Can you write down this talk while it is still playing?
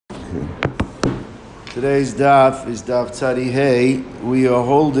Today's daf is daf Tzadi Hey. We are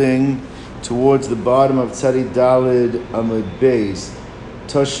holding towards the bottom of Tzadi Dalid Amud Beis.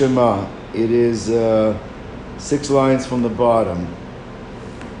 Toshema. It is 6 lines from the bottom.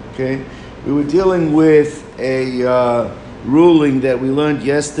 Okay? We were dealing with a ruling that we learned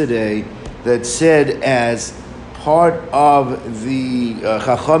yesterday that said as part of the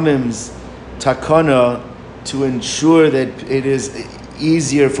Chachamim's takana to ensure that it is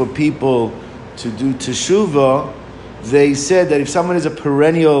easier for people to do teshuvah, they said that if someone is a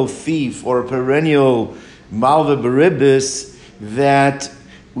perennial thief or a perennial malva beribis, that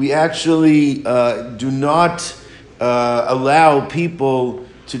we actually do not allow people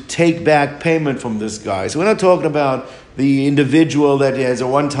to take back payment from this guy. So we're not talking about the individual that has a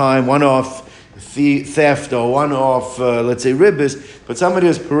one-off theft or one-off, let's say, ribis, but somebody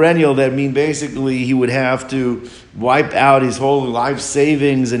who's perennial, that mean basically he would have to wipe out his whole life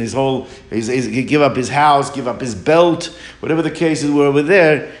savings and give up his house, give up his belt, whatever the cases were over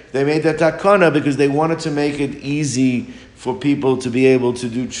there. They made that takana because they wanted to make it easy for people to be able to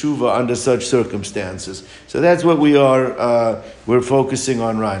do tshuva under such circumstances. So that's what we're focusing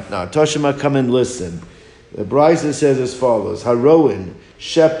on right now. Toshima, come and listen. The Brisa says as follows: Haroin,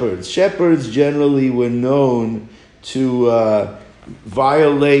 shepherds. Shepherds generally were known to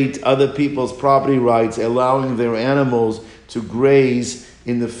violate other people's property rights, allowing their animals to graze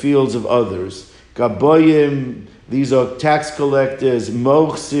in the fields of others. Gaboyim, these are tax collectors.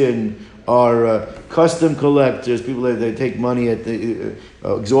 Mochsin are custom collectors, people that they take money at the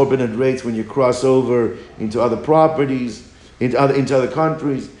exorbitant rates when you cross over into other properties, into other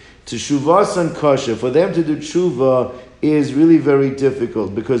countries. Teshuvas and kasha, for them to do tshuva is really very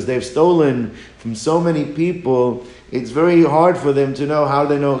difficult because they've stolen from so many people. It's very hard for them to know how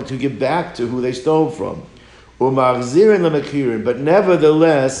they know to give back to who they stole from. But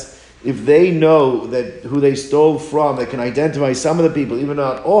nevertheless, if they know that who they stole from, they can identify some of the people, even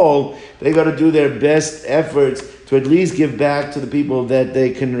not all, they got to do their best efforts to at least give back to the people that they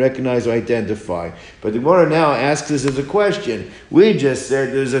can recognize or identify. But the Gemara now asks us as a question. We just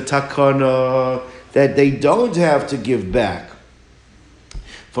said there's a takana that they don't have to give back.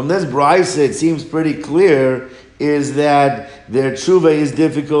 From this brisa, it seems pretty clear is that their tshuva is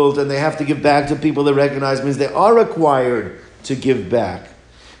difficult and they have to give back to people they recognize, means they are required to give back.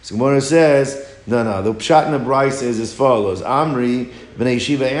 So Gemara says, no, the pshat in the brisa is as follows. Amri, Bnei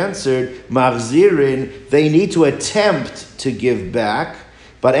Yeshiva answered, Machzirin, they need to attempt to give back,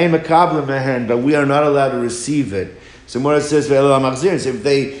 but ein makablim mehen, but we are not allowed to receive it. So Gemara says,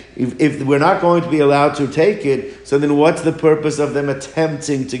 if we're not going to be allowed to take it, so then what's the purpose of them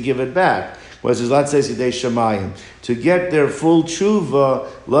attempting to give it back? Well, it says, let's say Yidei Shamayim. To get their full tshuva,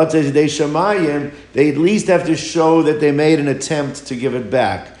 let's say Yidei Shamayim, they at least have to show that they made an attempt to give it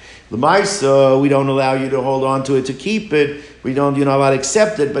back. L'maisa, we don't allow you to hold on to it, to keep it. You're not allowed to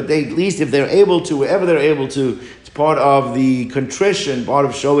accept it, but they, at least if they're able to, wherever they're able to, it's part of the contrition, part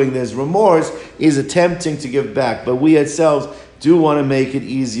of showing there's remorse, is attempting to give back. But we ourselves do want to make it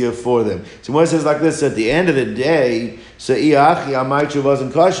easier for them. So when it says like this, at the end of the day, so then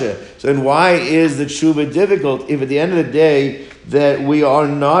why is the tshuva difficult if at the end of the day that we are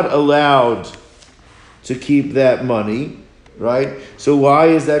not allowed to keep that money, right? So why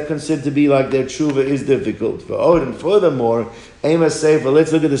is that considered to be like their tshuva is difficult? And furthermore, let's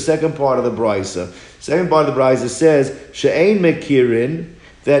look at the second part of the brisa. Second part of the brisa says, she'ein mekirin,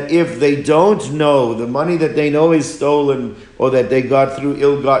 that if they don't know the money that they know is stolen or that they got through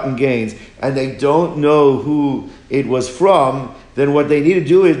ill-gotten gains, and they don't know who it was from, then what they need to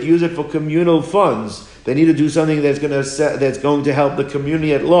do is use it for communal funds. They need to do something that's going to help the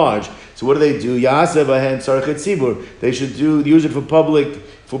community at large. So what do? They should use it for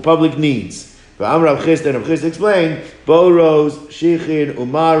public needs. Rav Chisda explained, boros, shichin,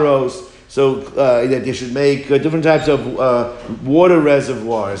 umaros. So that they should make different types of water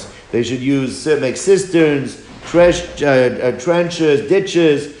reservoirs. They should make cisterns, trenches,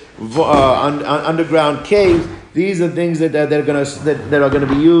 ditches, underground caves. These are things that are going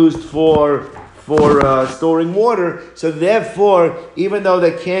to be used for storing water. So therefore, even though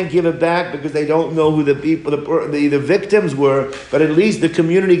they can't give it back because they don't know who the victims were, but at least the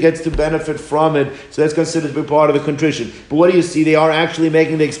community gets to benefit from it. So that's considered to be part of the contrition. But what do you see? They are actually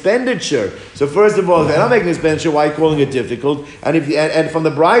making the expenditure. So first of all, if they're not making the expenditure, why are you calling it difficult? And from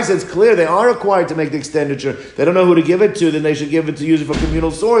the brisa, it's clear they are required to make the expenditure. They don't know who to give it to, then they should give it to use it for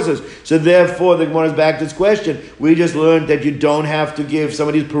communal sources. So therefore, the Gemara is back to this question. We just learned that you don't have to give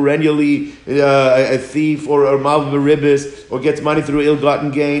somebody who's perennially a thief or a malva beribis or gets money through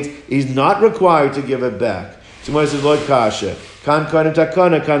ill-gotten gains. He's not required to give it back. So when it says Lord Kasha, Kan kodim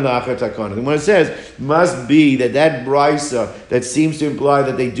takana, kan la'achar takana. And when it says, must be that brisa that seems to imply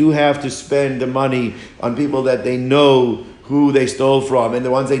that they do have to spend the money on people that they know who they stole from, and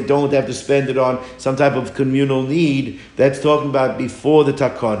the ones they don't have to spend it on some type of communal need, that's talking about before the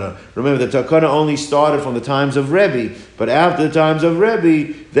takana. Remember, the takana only started from the times of Rabbi, but after the times of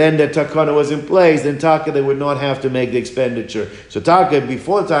Rabbi, then the takana was in place, then taka they would not have to make the expenditure. So taka,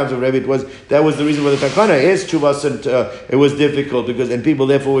 before the times of Rabbi, that was the reason why the takana is tshuva, it was difficult, and people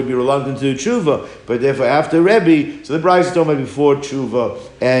therefore would be reluctant to do tshuva, but therefore after Rabbi, so the Bryce is talking about before tshuva,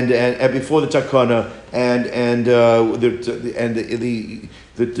 and before the takana, and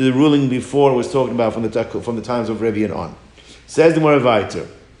the ruling before was talking about from the times of Rabbi and on. Says the Moraviter.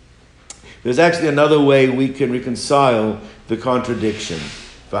 There's actually another way we can reconcile the contradiction.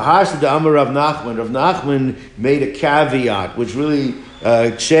 Rav Nachman made a caveat which really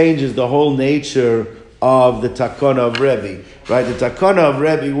changes the whole nature of the takana of Rabbi. Right? The takana of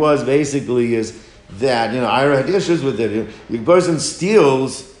Rabbi was basically is that I had issues with it. The person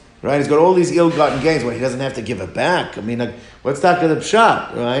steals. Right, he's got all these ill-gotten gains when he doesn't have to give it back. I mean, what's that the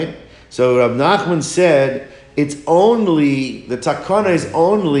pshat, right? So Rav Nachman said the takana is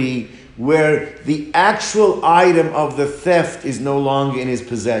only where the actual item of the theft is no longer in his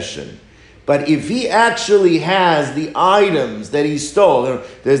possession. But if he actually has the items that he stole,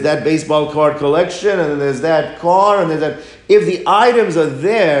 there's that baseball card collection, and then there's that car, and there's that. If the items are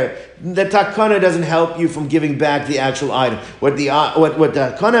there, the takana doesn't help you from giving back the actual item. What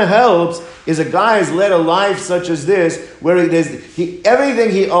takana helps is a guy has led a life such as this, where everything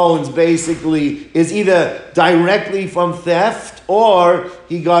he owns basically is either directly from theft, or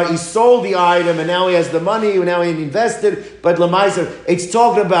he sold the item and now he has the money, and now he invested. But Lamaisa, it's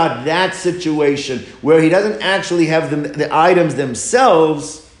talking about that situation where he doesn't actually have the items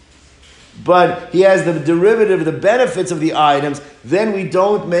themselves, but he has the derivative, the benefits of the items. Then we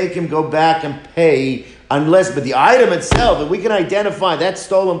don't make him go back and pay but the item itself, if we can identify that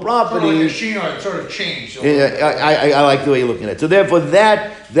stolen property. Sort of like a Shinar, it sort of changed. I like the way you're looking at it. So therefore,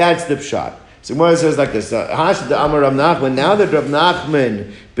 that's the pshat. So Gemara says like this: Hash the Amar Rav Nachman. Now that Rav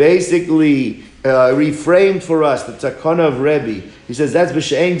Nachman basically reframed for us the takana of Rebbe, he says that's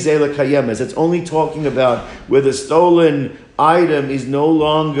b'she'en gzeila kayemes. It's only talking about where the stolen item is no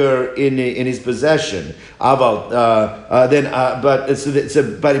longer in his possession. But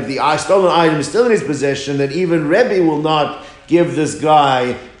if the stolen item is still in his possession, then even Rebbe will not give this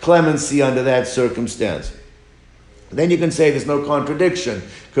guy clemency under that circumstance. Then you can say there's no contradiction,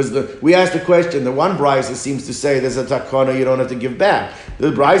 because we asked the question. The one brisa seems to say there's a takana you don't have to give back.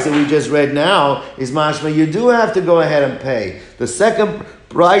 The brisa we just read now is mashma you do have to go ahead and pay. The second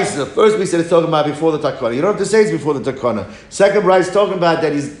brisa, first we said it's talking about before the takana. You don't have to say it's before the takana. Second brisa is talking about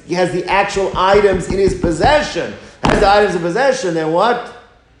that he has the actual items in his possession. Has the items in possession, then what?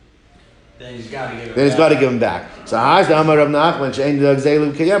 Then he's got to give it back. Then he's got to give them back. So Hash the Amar Rav Nachman she'ein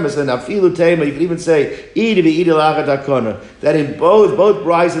gzeila kayemes, and afilu tema. You can even say that in both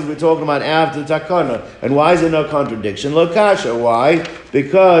brises we're talking about after the takana. And why is there no contradiction? Lo kasha. Why?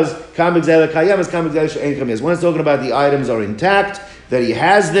 Because kam gzeila kayemes, kam gzeila she'ein kayemes. One is talking about the items are intact, that he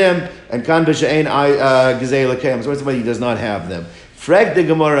has them, and kan b'she'ein gzeila kayemes. One is somebody he does not have them. Frek de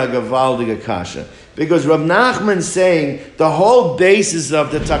Gemara gavaldige kasha. Because Rav Nachman saying the whole basis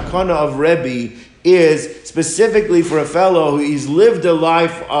of the takana of Rebbe is specifically for a fellow who's lived a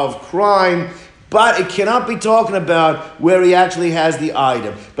life of crime, but it cannot be talking about where he actually has the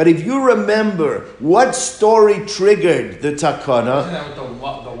item. But if you remember what story triggered the takana, Isn't that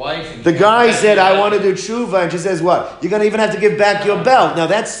with the wife? the guy said, I want to do tshuva, and she says, what? You're going to even have to give back your belt. Now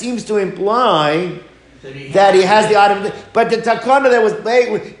that seems to imply that he has the item, but the takana that was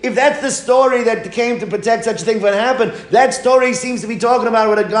made, if that's the story that came to protect such a thing from happening, that story seems to be talking about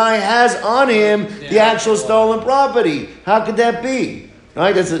what a guy has on him, the actual stolen property. How could that be?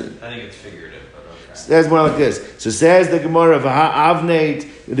 Right? I think it's figurative, but okay. Says more like this. So says the Gemara of Avnate,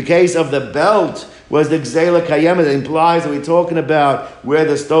 in the case of the belt, was the gzeila kayemet. It implies that we're talking about where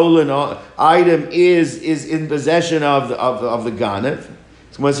the stolen item is in possession of the ganev.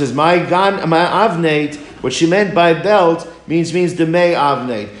 So when it says my avnate, what she meant by belt means the may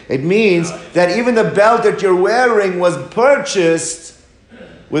avnate. It means that even the belt that you're wearing was purchased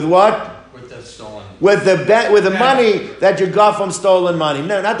with what? With the stolen. With the money that you got from stolen money.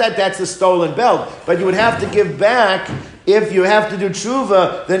 No, not that's the stolen belt, but you would have to give back. If you have to do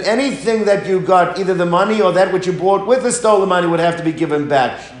tshuva, then anything that you got, either the money or that which you bought with the stolen money, would have to be given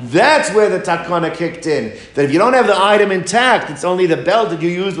back. That's where the takana kicked in. That if you don't have the item intact, it's only the belt that you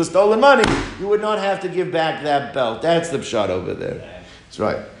used with stolen money, you would not have to give back that belt. That's the pshat over there. That's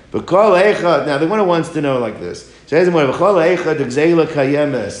right. But kol echad, now the one who wants to know like this. Says the Gemara, "V'chol eichad gzeila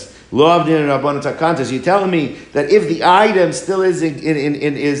kayemes lo avdin rabbanan takanta." So you're telling me that if the item still is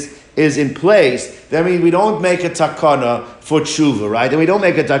in place, that means we don't make a takana for tshuva, right? Then we don't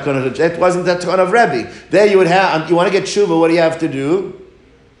make a takana. That wasn't the takana of Rabbi. There you would have. You want to get tshuva. What do you have to do?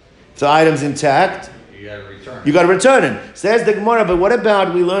 If the item's intact, you got to return it. Says the Gemara, but what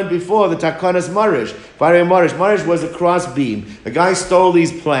about, we learned before, the takanas marish. Marish was a cross beam. The guy stole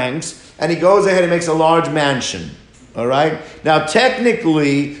these planks, and he goes ahead and makes a large mansion. All right? Now,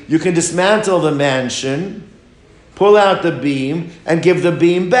 technically, you can dismantle the mansion, pull out the beam, and give the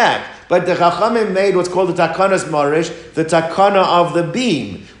beam back. But the Chachamim made what's called the takanas marish, the takana of the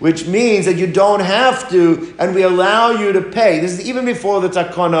beam, which means that you don't have to, and we allow you to pay. This is even before the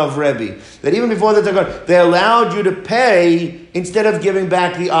takana of Rabbi. That even before the takana, they allowed you to pay instead of giving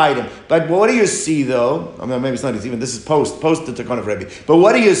back the item. But what do you see, though? I mean, maybe it's not even. This is post the takana of Rabbi. But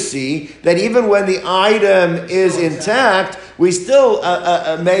what do you see? That even when the item is intact, we still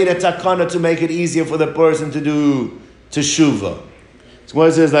made a takana to make it easier for the person to do teshuva. So what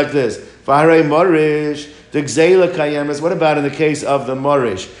it says like this: V'harei marish, the gzeila kayemes. What about in the case of the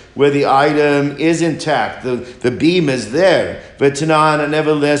marish, where the item is intact, the beam is there? V'tanan, and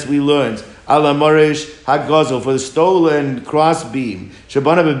nevertheless we learned ala marish hagazel, for the stolen cross beam,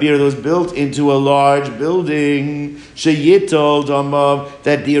 shabana bebir, that was built into a large building, sheyitol damav,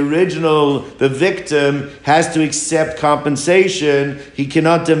 that the victim has to accept compensation. He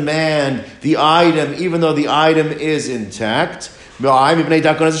cannot demand the item even though the item is intact, in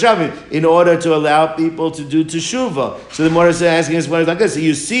order to allow people to do teshuvah. So the Gemara is asking us like this. So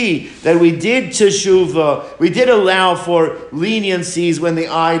you see that we did teshuvah, we did allow for leniencies when the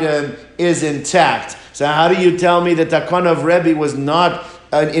item is intact. So how do you tell me that takana of Rebbe was not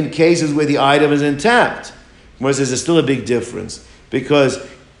in cases where the item is intact? The Gemara says there's still a big difference. Because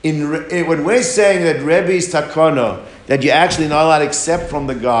when we're saying that Rebbe's takana, that you're actually not allowed to accept from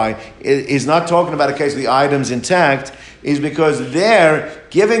the guy, is not talking about a case where the item's intact, is because there,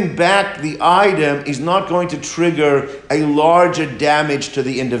 giving back the item is not going to trigger a larger damage to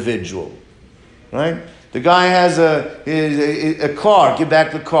the individual. Right? The guy has a car, give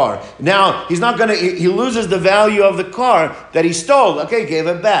back the car. Now, he's not going to, he loses the value of the car that he stole. Okay, gave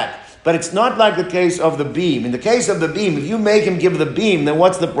it back. But it's not like the case of the beam. In the case of the beam, if you make him give the beam, then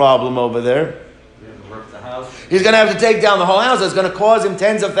what's the problem over there? He's going to have to take down the whole house. It's going to cause him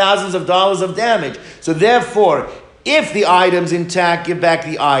tens of thousands of dollars of damage. So therefore, if the item's intact, give back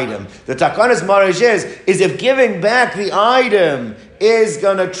the item. The takanas marish is if giving back the item is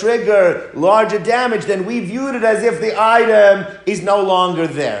going to trigger larger damage, then we viewed it as if the item is no longer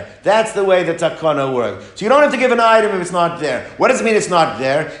there. That's the way the takana works. So you don't have to give an item if it's not there. What does it mean it's not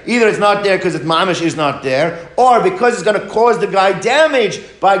there? Either it's not there because it's mamish is not there, or because it's going to cause the guy damage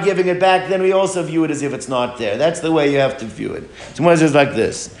by giving it back, then we also view it as if it's not there. That's the way you have to view it. So when it says like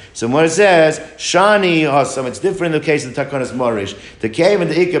this, so when it says, Shani Hasam, it's different in the case of the Takanas Marish. The cave and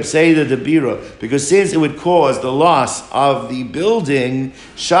the Ikab say the Bira, because since it would cause the loss of the building,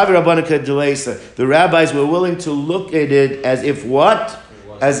 Shavi Rabbanika Delesa, the rabbis were willing to look at it as if what?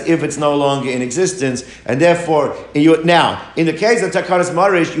 As if it's no longer in existence. And therefore, now, in the case of Takanas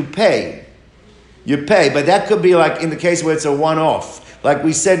Marish, you pay. But that could be like in the case where it's a one-off. Like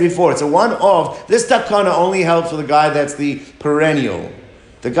we said before, it's a one-off. This Takana only helps for the guy that's the perennial.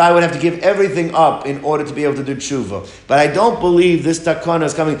 The guy would have to give everything up in order to be able to do tshuva. But I don't believe this takana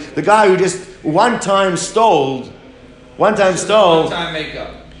is coming. The guy who just one time makeup.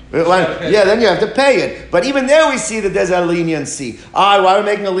 Then you have to pay it. But even there we see that there's a leniency. Why are we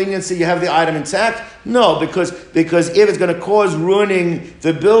making a leniency? You have the item intact? No, because if it's going to cause ruining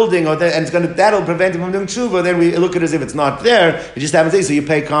the building, that'll prevent him from doing tshuva, then we look at it as if it's not there. It just happens there, so you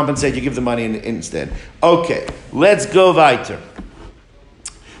pay, compensate, you give the money instead. Okay, let's go weiter.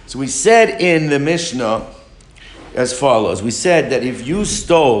 So we said in the Mishnah as follows. We said that if you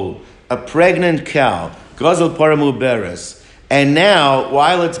stole a pregnant cow, gazel paramu beres, and now,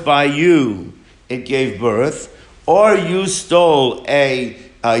 while it's by you, it gave birth, or you stole a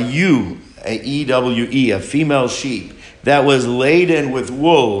EWE, a female sheep, that was laden with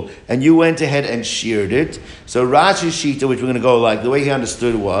wool, and you went ahead and sheared it. So Rashi's Shita, which we're going to go like, the way he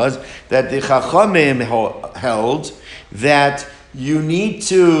understood was, that the Chachamim held that you need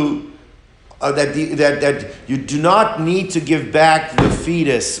to that you do not need to give back the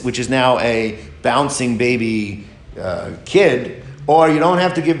fetus, which is now a bouncing baby kid, or you don't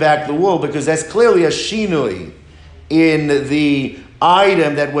have to give back the wool because that's clearly a shinui in the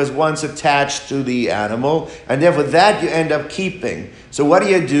item that was once attached to the animal, and therefore that you end up keeping. So what do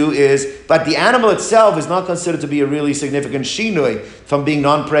you do is, but the animal itself is not considered to be a really significant shinui from being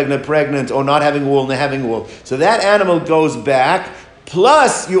non-pregnant, pregnant, or not having wool, and having wool. So that animal goes back,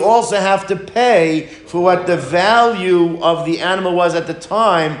 plus you also have to pay for what the value of the animal was at the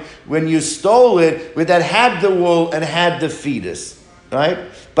time when you stole it, with that had the wool and had the fetus, right?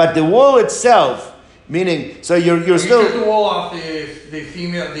 But the wool itself, meaning, so you're still... You took the wool off the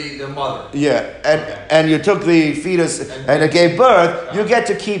female, the mother. Yeah, and you took the fetus and it gave birth, you get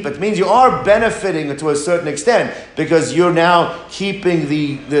to keep it. It means you are benefiting to a certain extent, because you're now keeping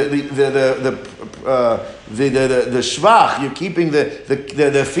the shvach, you're keeping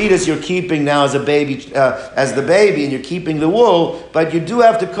the fetus, you're keeping now as a baby, as the baby, and you're keeping the wool, but you do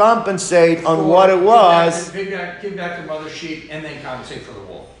have to compensate on what it was. Give back the mother sheep and then compensate for the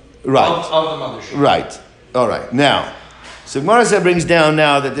wool. Right. Of the mother sheep. Right. All right. Now, so Gemara brings down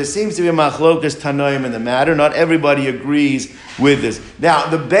now that there seems to be a machlokas tanoim in the matter. Not everybody agrees with this. Now,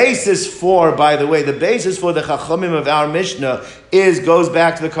 the basis for, by the way, the basis for the chachamim of our Mishnah goes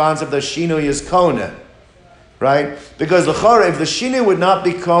back to the concept that shinui is kona. Right? Because l'chora, if the shinu would not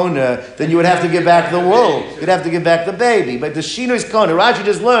be kona, then you would have to give back the wool. You'd have to give back the baby. But the shinu is kona. Rashi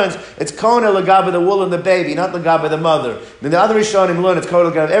just learns it's kona l'gaba the wool and the baby, not l'gaba the mother. Then the other Rishonim learn it's kona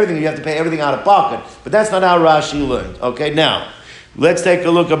l'gaba everything. You have to pay everything out of pocket. But that's not how Rashi learned. Okay, now let's take a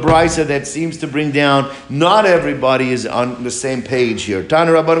look at brisa that seems to bring down. Not everybody is on the same page here.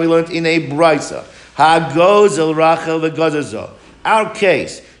 Tana Rabban, we learned in a brisa. Hagozel Rachel v'gozazo. Our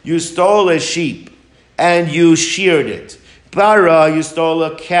case, you stole a sheep and you sheared it. Para, you stole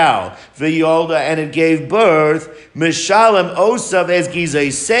a cow. V'yolda, and it gave birth. Mishalem osav es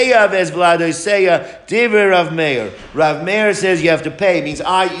gizayseya v'es vladayseya diver Rav Meir. Rav Meir says you have to pay. It means,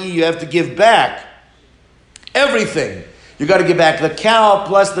 i.e., you have to give back everything. You got to give back the cow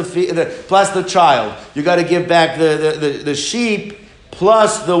plus the child. You got to give back the sheep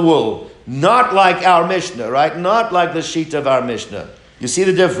plus the wool. Not like our Mishnah, right? Not like the sheet of our Mishnah. You see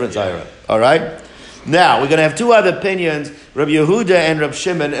the difference, Ira? All right? Now, we're going to have two other opinions, Rabbi Yehuda and Rabbi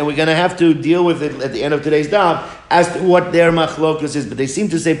Shimon, and we're going to have to deal with it at the end of today's daf as to what their machlokus is. But they seem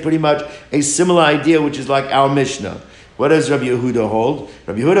to say pretty much a similar idea, which is like our Mishnah. What does Rabbi Yehuda hold?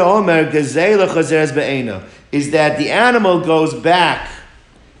 Rabbi Yehuda Omer, Gezei lechazeres be'ena, is that the animal goes back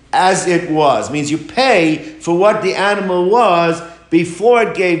as it was. Means you pay for what the animal was before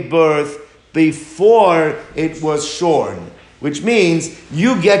it gave birth, before it was shorn. Which means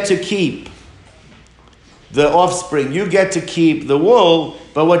you get to keep the offspring, you get to keep the wool,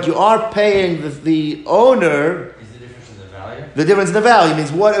 but what you are paying the owner is the difference in the value. The difference in the value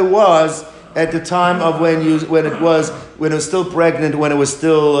means what it was at the time of when it was still pregnant, when it was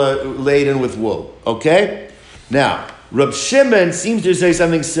still laden with wool. Okay? Now, Rab Shimon seems to say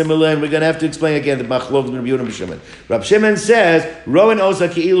something similar, and we're going to have to explain again the machlok of Rabbi Yehuda and Rab Shimon. Rab Shimon says, "Rowan osa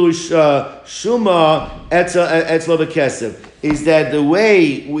ki'ilu shuma etzlo b'kesef," is that the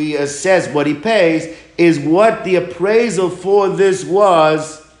way we assess what he pays is what the appraisal for this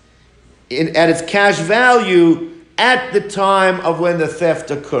was at its cash value at the time of when the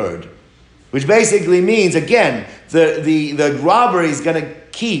theft occurred. Which basically means, again, the robber is going to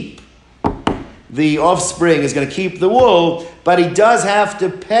keep the offspring, is going to keep the wool, but he does have to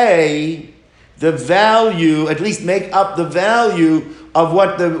pay the value, at least make up the value of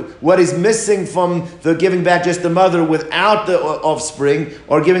what is missing from the giving back just the mother without the offspring,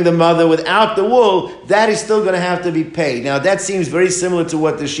 or giving the mother without the wool. That is still going to have to be paid. Now that seems very similar to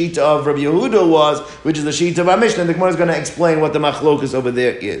what the shita of Rabbi Yehuda was, which is the shita of our Mishnah. The Gemara is going to explain what the machlokus over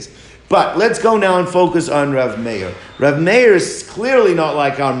there is. But let's go now and focus on Rav Meir. Rav Meir is clearly not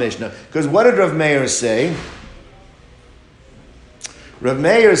like our Mishnah, because what did Rav Meir say? Rav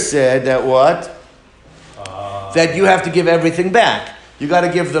Meir said that what? That you have to give everything back. You got to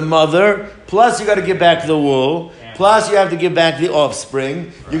give the mother, plus you got to give back the wool, plus you have to give back the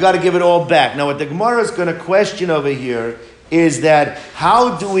offspring. You got to give it all back. Now what the Gemara is going to question over here is that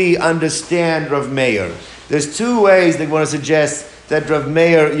how do we understand Rav Meir? There's two ways the Gemara suggests that Rav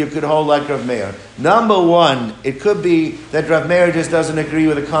Meir, you could hold like Rav Meir. Number one, it could be that Rav Meir just doesn't agree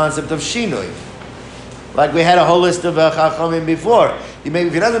with the concept of shinui. Like we had a whole list of chachamim before. If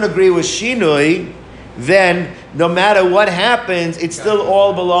he doesn't agree with shinui, then no matter what happens, it still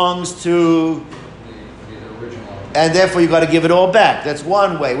all belongs to the original. And therefore you got to give it all back. That's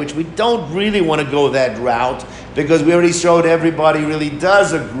one way, which we don't really want to go that route, because we already showed everybody really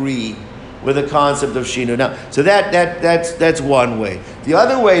does agree with the concept of shinu. Now, so that's one way. The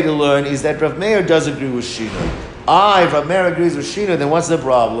other way to learn is that Rav Meir does agree with shinu. If Rav Meir agrees with shinu, then what's the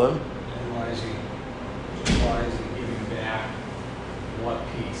problem? And why is he giving back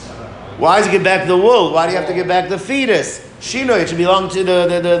piece. I don't know. Why does it give back the wool? Why do you have to give back the fetus? Shino, it should belong to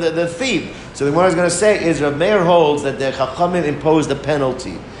the thief. So the one I was going to say is Rav Meir holds that the Chachamim imposed a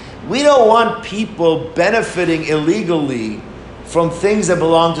penalty. We don't want people benefiting illegally from things that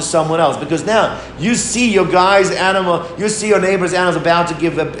belong to someone else. Because now, you see your guy's animal, you see your neighbor's animal's about to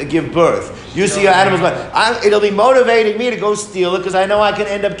give birth. You see your animal's it'll be motivating me to go steal it because I know I can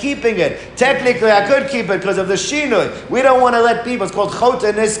end up keeping it. Technically, I could keep it because of the shinui. We don't want to let people, it's called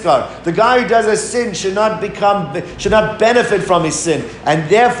chota niskar. The guy who does a sin should not benefit from his sin. And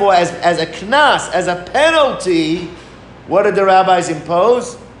therefore, as a knas, as a penalty, what did the rabbis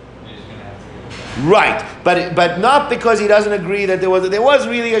impose? Right, but not because he doesn't agree that there was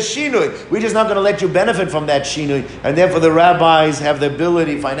really a shinui. We're just not going to let you benefit from that shinui, and therefore the rabbis have the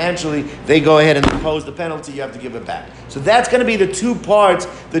ability financially. They go ahead and impose the penalty. You have to give it back. So that's going to be the two parts,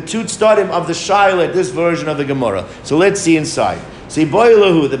 the two stadim of the shaila, this version of the Gemara. So let's see inside. See,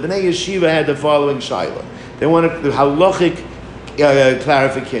 boilahu, the Bnei Yeshiva had the following shaila. They wanted the halachic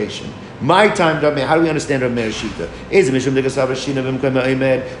clarification. My time, how do we understand Rav Meir's shita? Is mishum degasav shina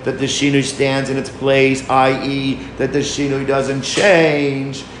v'mkama that the shinui stands in its place, i.e., that the shinui doesn't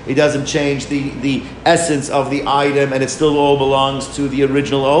change. It doesn't change the essence of the item, and it still all belongs to the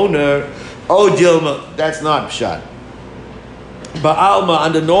original owner. Oh, Dilma, that's not pshat. Ba'alma,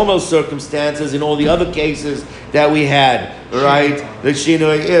 under normal circumstances, in all the other cases that we had, right? The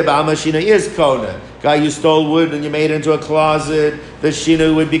shinui, ba'alma shinui is kona. Guy, you stole wood and you made it into a closet, the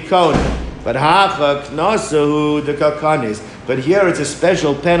shinu would be kona. But hacha knasahu the kakanis. But here it's a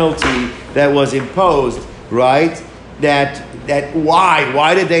special penalty that was imposed, right? That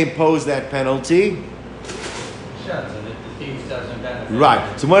why did they impose that penalty?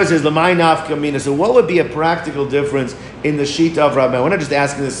 Right. So what it says, Lamai nafka mina. So what would be a practical difference in the shita of Rabbi? We're not just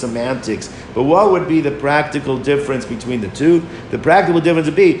asking the semantics, but what would be the practical difference between the two? The practical difference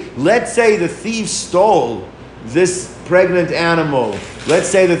would be, let's say the thief stole this pregnant animal. Let's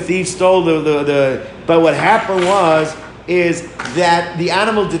say the thief stole but what happened is that the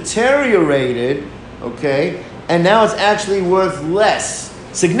animal deteriorated, okay, and now it's actually worth less.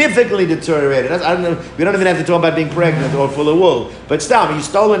 Significantly deteriorated. I don't know. We don't even have to talk about being pregnant or full of wool. But stop. You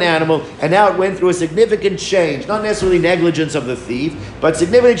stole an animal, and now it went through a significant change. Not necessarily negligence of the thief, but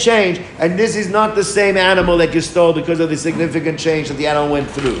significant change. And this is not the same animal that you stole because of the significant change that the animal went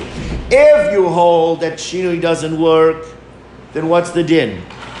through. If you hold that shinui doesn't work, then what's the din?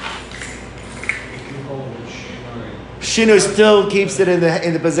 Shinui still keeps it in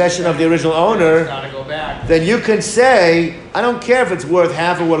the possession of the original owner. Gotta go back. Then you can say, I don't care if it's worth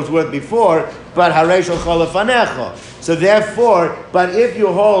half of what it was worth before, but harei shel cholafanecha. So therefore, but if you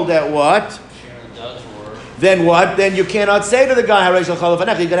hold that what? Shinui does work. Then what? Then you cannot say to the guy harei shel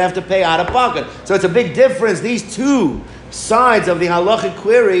cholafanecha. You're going to have to pay out of pocket. So it's a big difference. These two sides of the halachic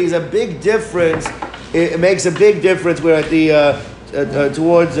query is a big difference. It makes a big difference. We're at the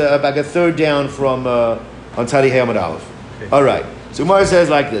towards about a third down from. On Tzadi Hamad Aleph. Okay. All right. So Gemara says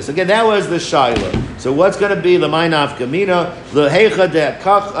like this. Again, that was the shaila. So what's going to be the Mainaf Kamina, the Heicha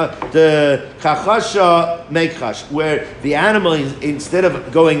the Chachasha Meikhash, where the animal instead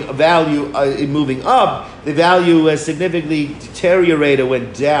of going moving up, the value has significantly deteriorated,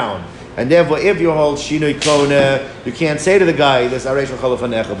 went down. And therefore, if you hold Shinui Kona, you can't say to the guy, "This Arei Shel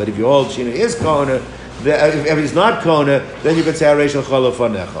Cholafanecha." But if you hold Shinui is Kona, if he's not Kona, then you can say Arei Shel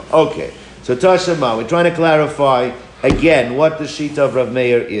Cholafanecha. Okay. So Tashema, we're trying to clarify again what the shita of Rav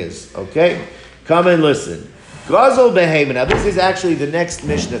Meir is. Okay? Come and listen. Gazel behema. Now this is actually the next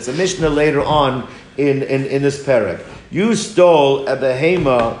Mishnah. It's a Mishnah later on in this parak. You stole a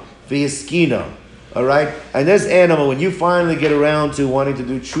behema v'yiskina. Alright? And this animal, when you finally get around to wanting to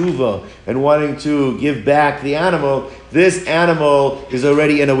do tshuva and wanting to give back the animal, this animal is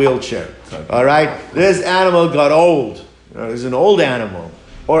already in a wheelchair. Alright? This animal got old. It's an old animal.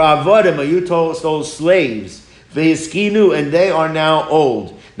 Or avodim, or you stole slaves, vehiskinu, and they are now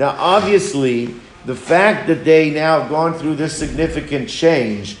old. Now, obviously, the fact that they now have gone through this significant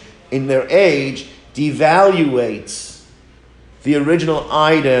change in their age devaluates the original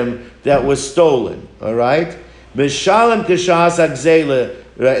item that was stolen. All right, mishalem kashas agzela.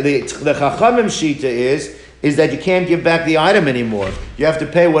 The chachamim shita is that you can't give back the item anymore. You have to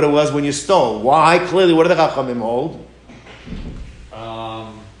pay what it was when you stole. Why? Clearly, what do the chachamim hold?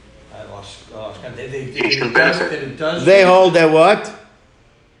 They hold that what?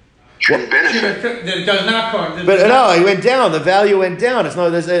 Shouldn't benefit. It does not come. But no, it went down. The value went down. It's not.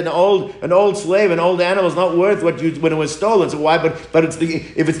 There's an old slave, an old animal is not worth what you when it was stolen. So why? But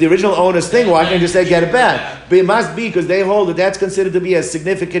if it's the original owner's thing, why can't you just say get it back? But it must be because they hold that that's considered to be a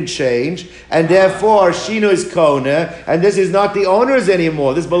significant change, and therefore Shino is Kona, and this is not the owner's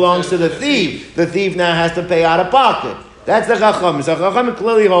anymore. This belongs to the thief. The thief now has to pay out of pocket. That's the Chacham. So Chacham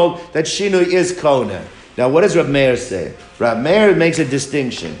clearly hold that Shino is Kona. Now, what does Rab Meir say? Rab Meir makes a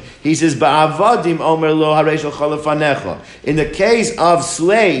distinction. He says, "Ba'avadim omer lo hareshel chalafanecha." In the case of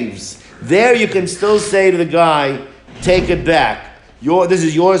slaves, there you can still say to the guy, "Take it back. This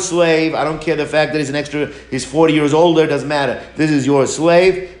is your slave. I don't care the fact that he's 40 years older. Doesn't matter. This is your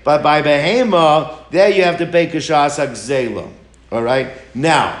slave." But by behema, there you have to pay kashas hakzela. All right.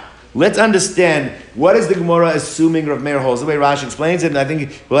 Now, let's understand what is the Gemara assuming Rav Meir holds. The way Rashi explains it, and I think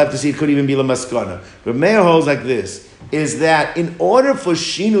we'll have to see it could even be lamaskana. Rav Meir holds like this, is that in order for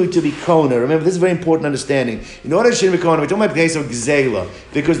Shinui to be Kona, remember this is very important understanding, in order for Shinui to be Kona, we're talking about the case of Gzela,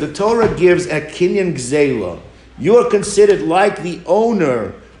 because the Torah gives a Kinyan Gzela. You are considered like the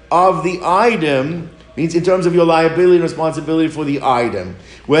owner of the item, means in terms of your liability and responsibility for the item.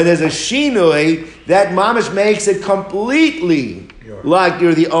 Where there's a Shinui, that mamish makes it completely like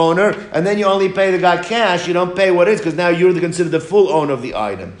you're the owner, and then you only pay the guy cash, you don't pay what it is, because now you're considered the full owner of the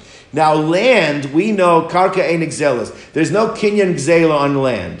item. Now land, we know, karka ain't gzelas. There's no kinyan gzela on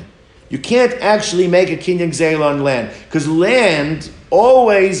land. You can't actually make a kinyan gzela on land, because land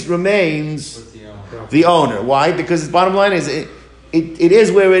always remains the owner. Why? Because the bottom line is, it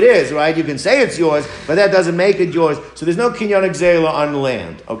is where it is, right? You can say it's yours, but that doesn't make it yours. So there's no kinyan gzela on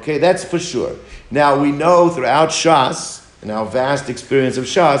land. Okay, that's for sure. Now we know throughout Shas, in our vast experience of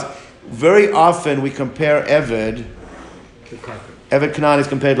Shas, very often we compare Eved Canaan is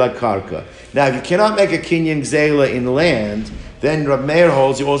compared like Karka. Now, if you cannot make a Kinyan Gzela in land, then Rab Meir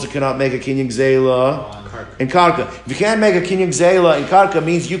holds you also cannot make a Kinyan Gzela in Karka. If you can't make a Kinyan Gzela in Karka,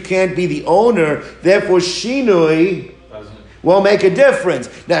 means you can't be the owner, therefore Shinui won't make a difference.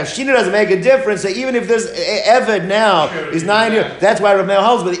 Now, if Shinui doesn't make a difference, so even if this Eved now is 9 years, that's why Rab Meir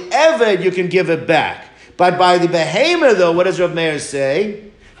holds, but the Eved you can give it back. But by the behemoth, though, what does Rav Meir say?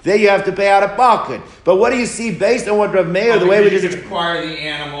 There you have to pay out of pocket. But what do you see based on what Rav Meir, the way we just acquire the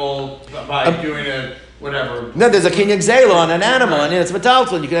animal by doing a whatever? No, there's a kinyan gzela on an animal, and it's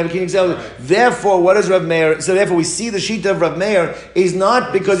metaltalin. You can have a kinyan gzela. Right. Therefore, what does Rav Meir? So therefore, we see the shita of Rav Meir is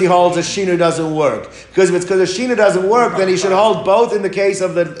not because he holds a shinu doesn't work. Because if it's because a shinu doesn't work, then he should hold both in the case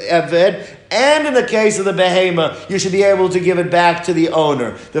of the eved and in the case of the behema. You should be able to give it back to the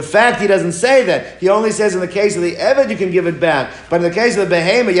owner. The fact he doesn't say that, he only says in the case of the eved you can give it back, but in the case of the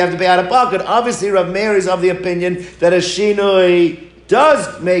behema you have to pay out of pocket. Obviously, Rav Meir is of the opinion that a shinui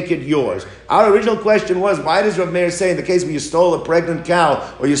does make it yours. Our original question was, why does Rav Meir say in the case when you stole a pregnant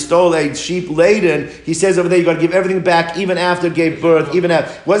cow or you stole a sheep laden, he says over there you got to give everything back even after it gave birth, even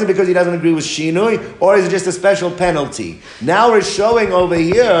after. Was it because he doesn't agree with shinui, or is it just a special penalty? Now we're showing over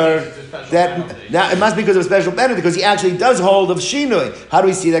here that now it must be because of a special penalty, because he actually does hold of shinui. How do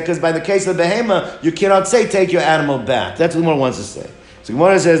we see that? Because by the case of the behema, you cannot say take your animal back. That's what Gemara wants to say. So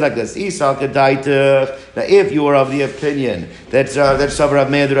Gemara says like this: now, if you are of the opinion that Rav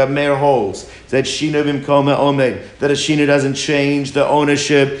Meir holds that Shinu b'mkoma omed, that a Shinu doesn't change the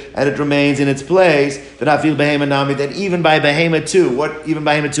ownership and it remains in its place, then I feel behema nami, that even by behema too, what? Even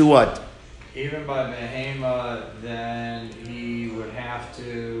by behema too, what? Even by behema, then he would have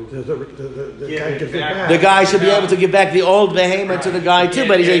to. The guy should be able to give back the old behema to the guy too,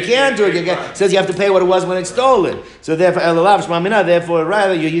 but he says he can't do it. He says you have to pay what it was when it's stolen. So therefore,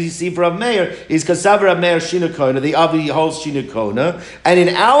 rather you see for Rav Meir is kasav Rav Meir shinu kona. The Avi holds shinu kona, and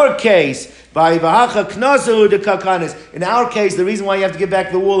in our case, by Vahacha Knasu de Kakanis. In our case, the reason why you have to give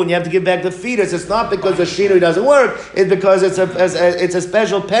back the wool and you have to give back the fetus, it's not because the shinui doesn't work, it's because it's a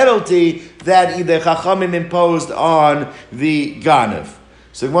special penalty that the Chachamim imposed on the Ganav.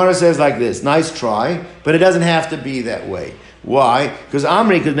 So Gemara says like this, nice try, but it doesn't have to be that way. Why? Because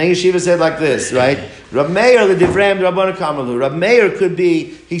Meir Yeshiva said like this, right? Rav Meir, the Divrei Rabbanu Kamalu. Rav Meir could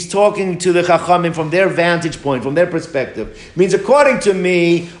be, he's talking to the Chachamim from their vantage point, from their perspective. Means according to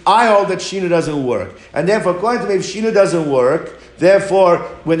me, I hold that Shinu doesn't work. And therefore, according to me, if Shinu doesn't work, therefore,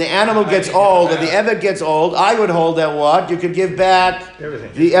 when the animal gets old, or the Eved gets old, I would hold that what? You could give back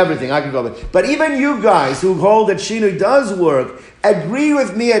everything. I could go back. But even you guys who hold that Shinu does work, agree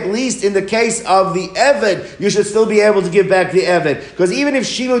with me at least in the case of the Eved, you should still be able to give back the Eved. Because even if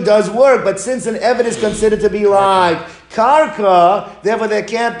Shinu does work, but since an Eved is considered to be like Karka, therefore there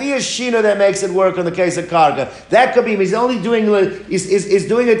can't be a shino that makes it work on the case of karka. That could be, he's only doing is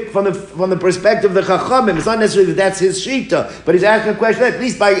doing it from the perspective of the chachamim. It's not necessarily that that's his shita, but he's asking a question. At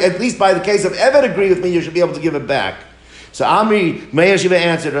least by the case of Eved, agree with me, you should be able to give it back. So Amri Meir Shiva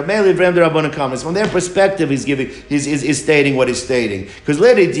answered, from their perspective, he's stating what he's stating. Because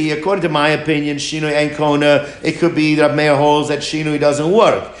according to my opinion, Shinui ain't Kona. It could be that Meir holds that Shinui doesn't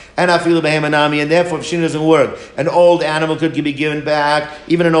work. And I feel Behemanami, and therefore if Shinui doesn't work, an old animal could be given back,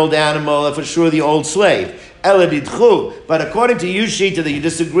 even an old animal, for sure the old slave. But according to you, Shita, that you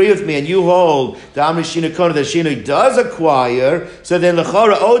disagree with me and you hold the Amri Shina Kona that Shina does acquire, so then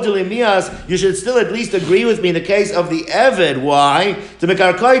Lechora Odeli Mias, you should still at least agree with me in the case of the Eved. Why? To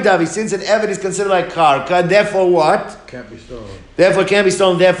Mekarkoi Davi, since an Eved is considered like Karka, and therefore what? Can't be stolen. Therefore can't be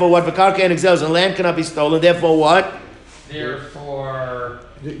stolen, therefore what? Karka and Exels, and land cannot be stolen, therefore what? Therefore,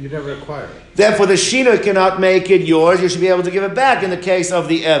 you never acquire it. Therefore the Shina cannot make it yours, you should be able to give it back in the case of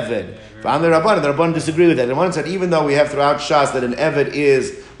the Eved. The Rabban disagree with that. The Rabban said, even though we have throughout Shas that an Eved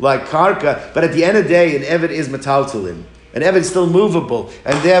is like Karka, but at the end of the day, an Eved is Metaltalim. An Eved is still movable.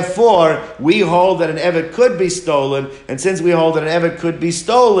 And therefore, we hold that an Eved could be stolen. And since we hold that an Eved could be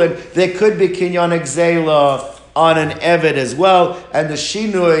stolen, there could be Kinyan Exela on an Eved as well. And the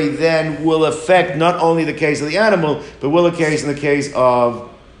Shinui then will affect not only the case of the animal, but will in the case of...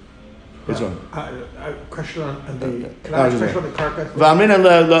 Which one? Question on the. Can I ask a question on the karka?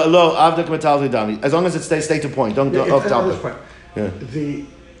 As long as it stays to point, don't go off topic. Yeah.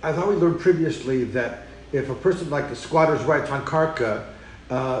 I thought we learned previously that if a person like the squatter's rights on karka,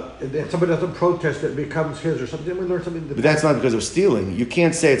 and somebody doesn't protest, it becomes his or something. Didn't we learn something? But that's not because of stealing. You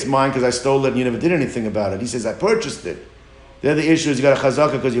can't say it's mine because I stole it and you never did anything about it. He says I purchased it. The other issue is you got a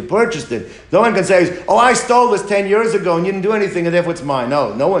chazaka because you purchased it. No one can say, "Oh, I stole this 10 years ago and you didn't do anything, and therefore it's mine."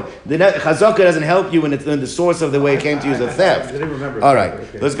 No one. The chazaka doesn't help you in the source of the way it came to you as a theft. I didn't remember. All right,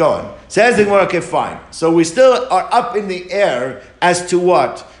 okay. Let's go on. Says the Gemara, okay, fine. So we still are up in the air as to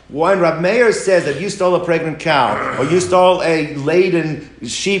what. When Rabbi Meir says that you stole a pregnant cow, or you stole a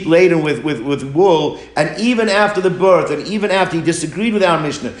sheep laden with wool, and even after the birth, and even after he disagreed with our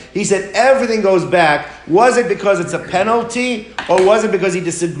Mishnah, he said everything goes back. Was it because it's a penalty, or was it because he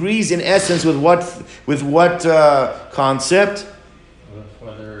disagrees in essence with what concept?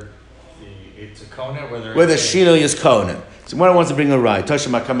 Whether it's a kona, whether Shino is kona. So Gemara wants to bring a right.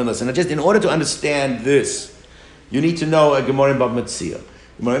 Toshima, come and listen. Now, just in order to understand this, you need to know a Gemara in Bava Metzia.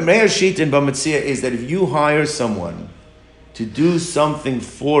 Meir Shita in Bava Metzia is that if you hire someone to do something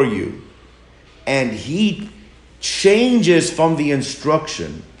for you, and he changes from the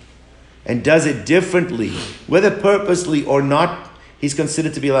instruction and does it differently, whether purposely or not, he's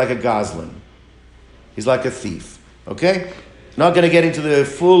considered to be like a goslin. He's like a thief. Okay? Not going to get into the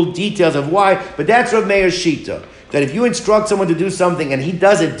full details of why, but that's Rav Meir Shita. That if you instruct someone to do something and he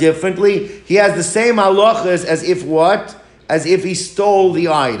does it differently, he has the same halachas as if what? As if he stole the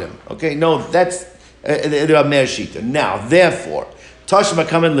item. Okay, no, that's the Rav Meir Shita. Now, therefore, Tashma,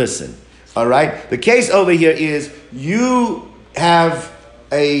 come and listen. All right? The case over here is you have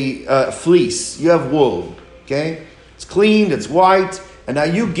a fleece. You have wool. Okay? It's cleaned, it's white, and now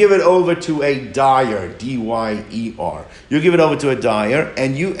you give it over to a dyer, D-Y-E-R. You give it over to a dyer,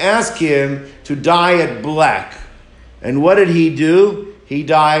 and you ask him to dye it black. And what did he do? He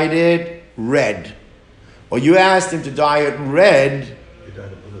dyed it red. Or you asked him to dye it red,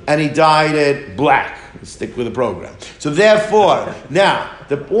 and he dyed it black. Stick with the program. So therefore, now,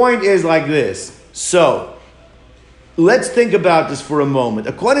 the point is like this. So, let's think about this for a moment.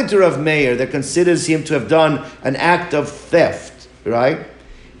 According to Rav Meir, that considers him to have done an act of theft, right?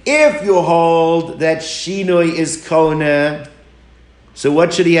 If you hold that Shinui is Kona, so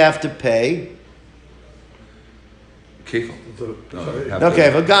what should he have to pay? Kefil.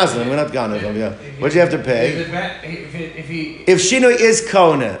 Okay, for Goslin, we're not Ghana. Yeah. What do you have to pay? If Shinui is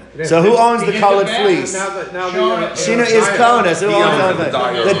Kona, so who owns the colored fleece? Shinui is Kona, so who owns it?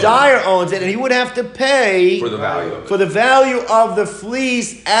 The dyer owns it, and he would have to pay for the value of the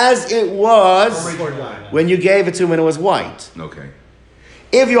fleece as it was when you gave it to him when it was white. Okay.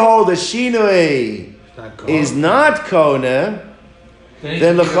 If you hold the Shinui is not Kona,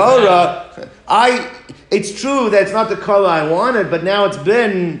 then l'chora, it's true that it's not the color I wanted, but now it's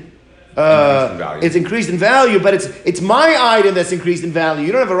been it's increased in value, but it's my item that's increased in value.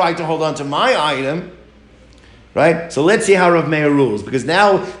 You don't have a right to hold on to my item, right? So let's see how Rav Meir rules, because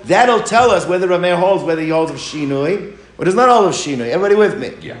now that'll tell us whether Rav Meir holds whether he holds of Shinui Or it's not all of Shinoi. Everybody with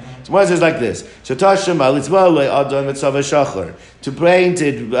me? Yeah. So one says like this. To paint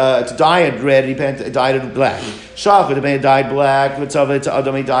it, to dye it red, he dyed it black. Shachar, to paint it dyed black, he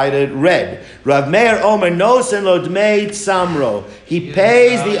dyed it red. Rav Meir Omer Nosen Lo Dmei Samro. He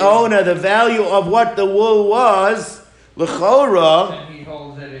pays the owner the value of what the wool was, L'chora,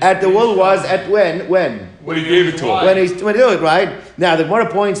 at the wool was at when? When he gave it to him. When he do it, right? Now, the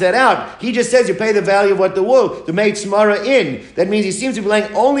Gemara points that out. He just says you pay the value of what the wool, the made smara in. That means he seems to be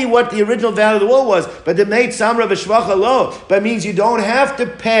paying only what the original value of the wool was, but the made samra v'shvacha lo. But means you don't have to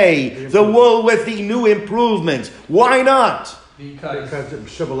pay the wool with the new improvements. Why not? Because it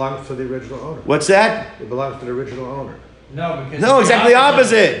still belongs to the original owner. What's that? It belongs to the original owner. No, exactly the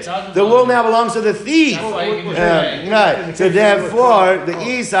opposite. The wool now belongs to the thief. Right. So therefore, the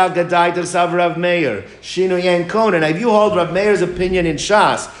Isaac Gadait of Sav Rav Meir, Shinui and Conan. Now, if you hold Rav Meir's opinion in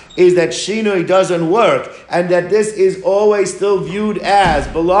Shas, is that Shinui doesn't work, and that this is always still viewed as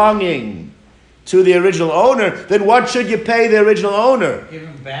belonging to the original owner, then what should you pay the original owner? Give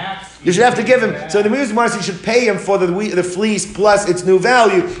him back. You should have to give him. So the Muslim Marcy should pay him for the fleece plus its new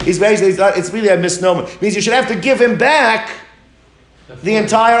value. He's basically, it's really a misnomer. It means you should have to give him back the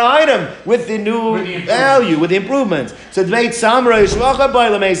entire item with the new value, with the improvements. So you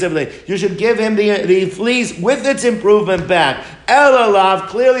should give him the fleece with its improvement back. Elalav,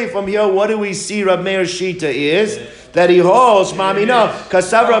 clearly from here, what do we see Rab Meir Shita is? That he holds, Mami, no,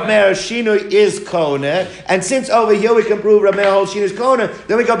 because Rab Meir Shinui is Kona, and since over here we can prove Rab Meir holds Shinui is Kona,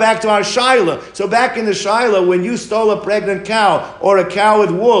 then we go back to our Shaila. So back in the Shaila, when you stole a pregnant cow or a cow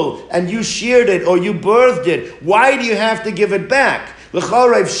with wool, and you sheared it or you birthed it, why do you have to give it back?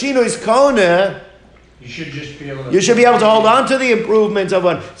 L'chora, if Shinui is Kona, you should just be able to. You should be able to hold on to the improvements of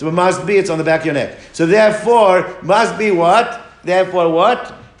one. So it must be, it's on the back of your neck. So therefore, must be what? Therefore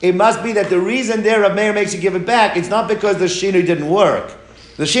what? It must be that the reason there Rav Meir makes you give it back, it's not because the Shinui didn't work.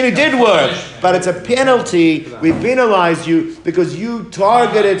 The Shinui did work, but it's a penalty. We penalize you because you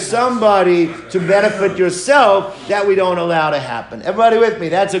targeted somebody to benefit yourself. That we don't allow to happen. Everybody with me?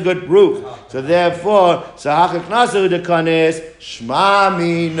 That's a good proof. So therefore, Sahachak Nasu Dekanis,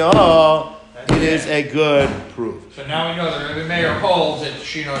 Shmami no. It is a good proof. So now we know that Rabbi Meir holds that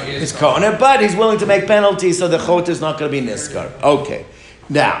Shinui is Kona, but he's willing to make penalties, so the chot is not going to be niskar. Okay.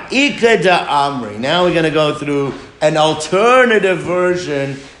 Now, Ika da Amri. Now we're going to go through an alternative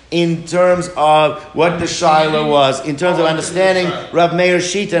version in terms of what the Shaila was, in terms of understanding Rav Meir's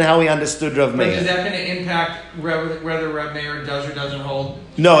sheet and how he understood Rav Meir. But is that going to impact whether Rav Meir does or doesn't hold?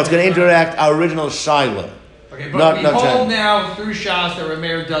 No, it's going to interact our original Shaila. Okay, but we hold now through Shas that Rav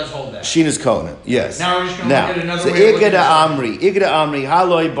Meir does hold that. Shina's Kona, yes. Now we're just going to look at another way so of looking at Ikeda Amri,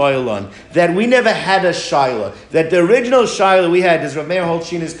 Haloi Boilon, that we never had a Shaila. That the original Shaila we had, does Rav Meir hold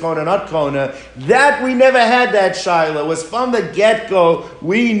Shina's Kona, not Kona? That we never had that Shaila. Was from the get-go,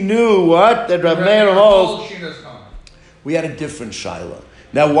 we knew what? That Rav Meir holds Shina's Kona. We had a different Shaila.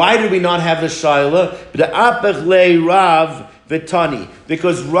 Now, why did we not have the Shaila? The Apech Le Rav Vitani,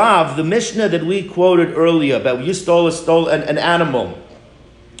 because Rav, the Mishnah that we quoted earlier about you stole an animal,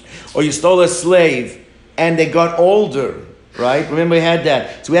 or you stole a slave, and they got older, right? Remember we had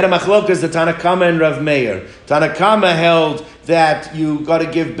that. So we had a machlokas, the Tanakama and Rav Meir. Tanakama held that you got to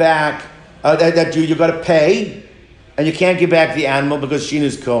give back, that you got to pay, and you can't give back the animal because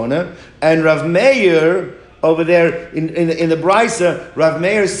Shina's Kona. And Rav Meir over there in the Brisa, Rav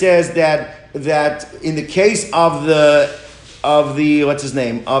Meir says that in the case of the what's his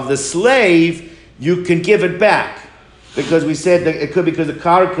name, of the slave, you can give it back. Because we said that it could be because the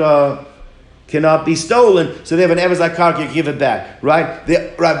karka cannot be stolen, so they have an evers like karka, you give it back. Right?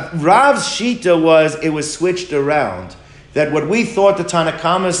 Rav's shita it was switched around. That what we thought the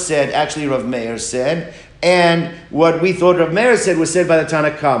Tanakama said, actually Rav Meir said, and what we thought Rav Meir said was said by the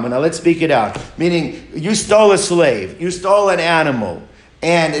Tanakama. Now let's speak it out. Meaning, you stole a slave, you stole an animal,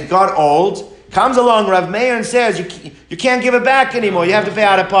 and it got old. Comes along Rav Meir and says, you can't give it back anymore. You have to pay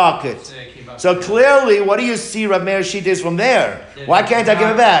out of pocket. So clearly, what do you see Rav Meir's sheet is from there? Why can't I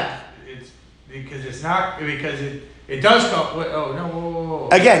give it back? Because it does go. Oh no! Whoa.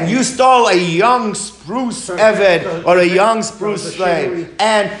 Again, you stole a young spruce eved or a young spruce slave,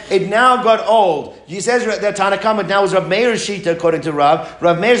 and it now got old. He says that Tanakama now is Rav Meir's sheet according to Rav.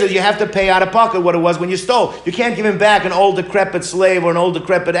 Rav Meir says you have to pay out of pocket what it was when you stole. You can't give him back an old decrepit slave or an old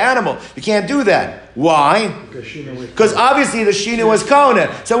decrepit animal. You can't do that. Why? Because obviously the Shina was Kona.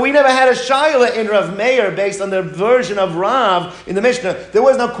 So we never had a Shaila in Rav Meir based on the version of Rav in the Mishnah. There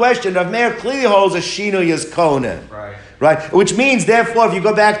was no question. Rav Meir clearly holds a Shina is Kona. Right? Which means, therefore, if you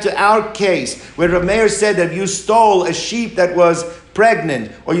go back to our case, where Rav Meir said that you stole a sheep that was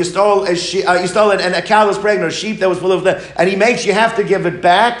pregnant, or you stole a cow that was pregnant, or a sheep that was full of and you have to give it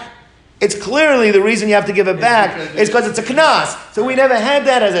back. It's clearly the reason you have to give it back is because it's a knas. So we never had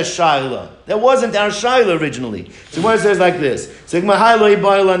that as a shaila. That wasn't our shaila originally. So what it says like this. So that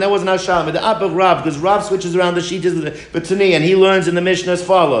wasn't our shaila. But the up of Rab, because Rab switches around the sheet of the Batani, and he learns in the Mishnah as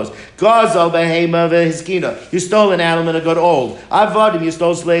follows. Gazal behema v'hiskina. You stole an animal and it got old. Avadim, you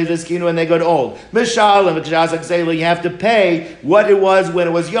stole slaves v'hiskina and they got old. Mishalim v'kshazak zela, you have to pay what it was when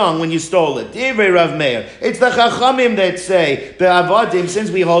it was young, when you stole it. Divrei Rav Meir. It's the chachamim that say, be'avadim,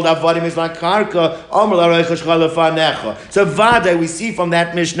 since we hold avadim is like karka, omer l'roichash chalafanecha. So vade, we see from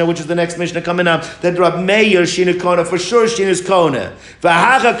that Mishnah, which is the next Mishnah coming up, that Rav Meir shinu kona, for sure shinu is kona.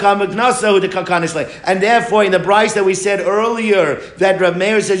 And therefore, in the Bryce that we said earlier, that Rav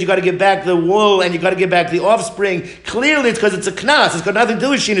Meir says you got to give back the wool and you got to give back the offspring, clearly it's because it's a knas. It's got nothing to do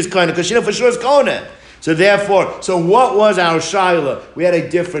with shinu kona, because shinu for sure is kona. So therefore, what was our shaila? We had a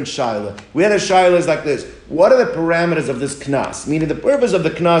different shaila. We had a shaila is like this. What are the parameters of this knas? Meaning the purpose of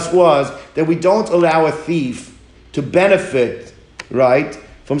the knas was that we don't allow a thief to benefit, right,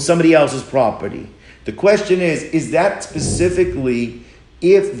 from somebody else's property. The question is that specifically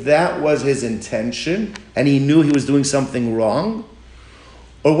if that was his intention and he knew he was doing something wrong?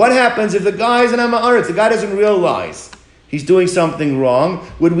 Or what happens if the guy is an Ama'aretz, the guy doesn't realize he's doing something wrong?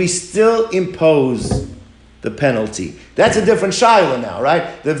 Would we still impose the penalty? That's a different shaila now,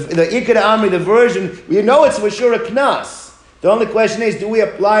 right? The Ikad Amri, the version, we know it's for sure a knas. The only question is, do we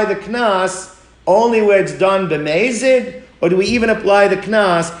apply the knas only where it's done b'mezid, or do we even apply the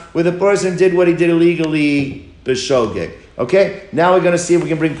knas where the person did what he did illegally b'shogeg? Okay, now we're going to see if we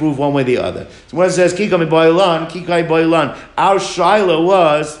can bring proof one way or the other. So when it says Kikami Boilan, Kikai Boilan, our shaila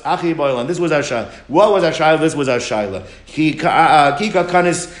was Achi Boilan. This was our shaila. What was our shaila? This was our shaila. Kika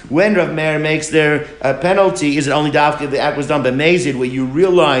Kanis, when Rav Meir makes their penalty, is it only after the act was done by Mazid, where you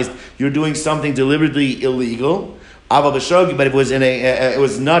realized you're doing something deliberately illegal? But if it was it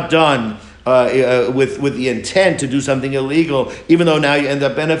was not done with the intent to do something illegal, even though now you end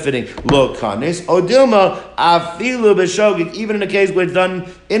up benefiting. Lo kanis odilma afilu b'shogeg. Even in a case where it's done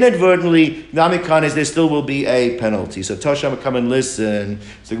inadvertently, nami kanis, there still will be a penalty. So Toshama, come and listen.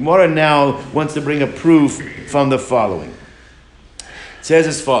 So Gemara now wants to bring a proof from the following. It says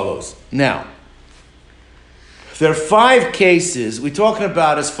as follows. Now, there are 5 cases we're talking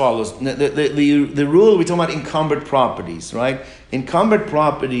about as follows. The rule we're talking about encumbered properties, right? Encumbered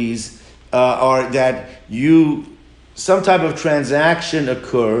properties are that some type of transaction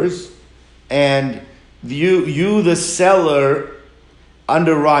occurs, and you the seller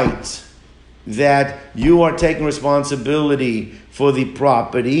underwrite that you are taking responsibility for the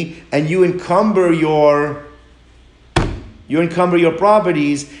property, and you encumber your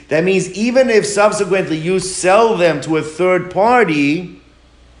properties. That means even if subsequently you sell them to a third party,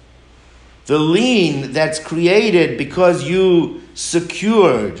 the lien that's created because you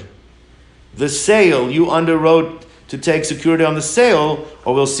secured the sale, you underwrote to take security on the sale,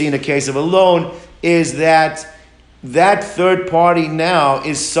 or we'll see in the case of a loan, is that third party now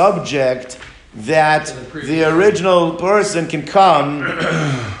is subject that the original person can come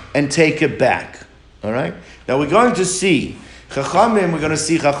and take it back. All right? Now we're going to see Chachamim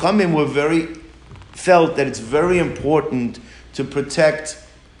felt that it's very important to protect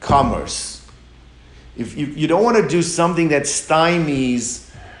commerce. If you don't want to do something that stymies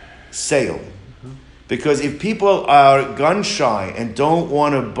sale. Because if people are gun shy and don't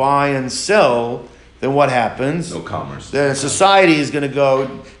want to buy and sell, then what happens? No commerce. The society is going to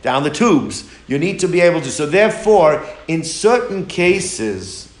go down the tubes. You need to be able to. So therefore, in certain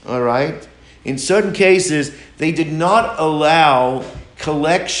cases, all right, they did not allow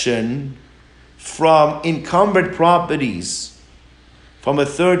collection from encumbered properties from a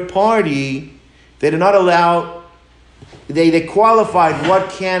third party. They did not allow. They qualified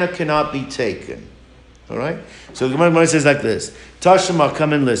what can or cannot be taken. All right? So the Gemara says like this. Tashma,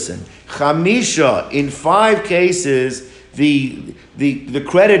 come and listen. Chamisha, in 5 cases, the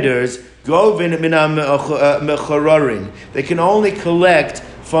creditors go mechorarin. They can only collect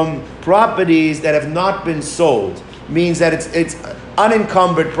from properties that have not been sold. Means that it's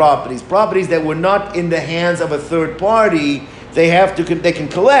unencumbered properties that were not in the hands of a third party. They can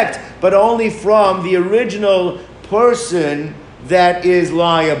collect, but only from the original person that is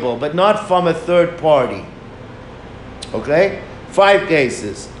liable, but not from a third party. Okay? 5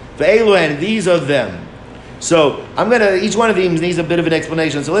 cases. Ve'elu, these are them. So each one of these needs a bit of an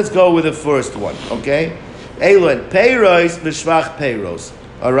explanation. So let's go with the first one. Okay? Ve'elu, peiros v'shvach peiros.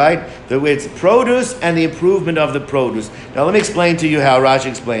 All right? It's produce and the improvement of the produce. Now let me explain to you how Rashi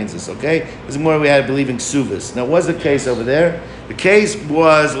explains this. Okay? This is more we had believing suvis. Now what's the case over there? The case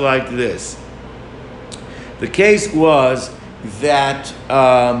was like this. The case was that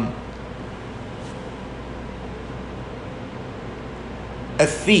a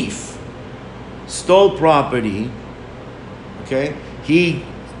thief stole property. Okay, he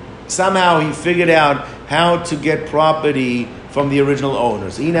figured out how to get property from the original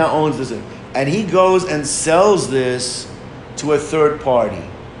owner. So he now owns this, and he goes and sells this to a third party.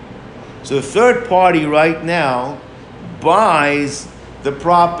 So the third party right now buys the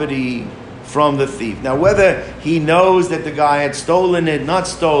property from the thief. Now, whether he knows that the guy had stolen it, not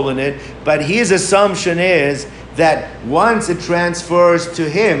stolen it, but his assumption is that once it transfers to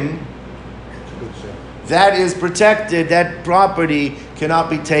him, that is protected, that property cannot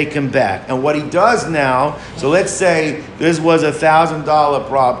be taken back. And what he does now, so let's say this was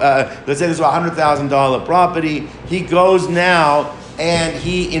 $1,000 let's say this was $100,000 property. He goes now and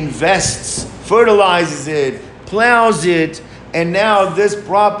he invests, fertilizes it, plows it, and now this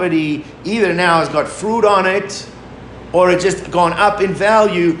property either now has got fruit on it or it just gone up in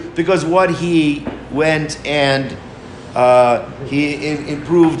value because what he went and he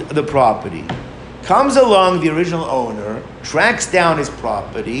improved the property. Comes along the original owner, tracks down his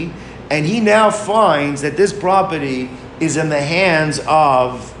property, and he now finds that this property is in the hands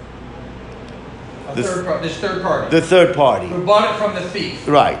of this third party. The third party. Who bought it from the thief.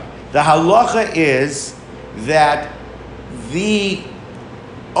 Right. The halacha is that the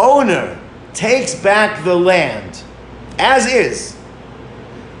owner takes back the land as is,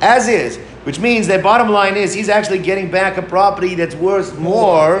 which means that bottom line is he's actually getting back a property that's worth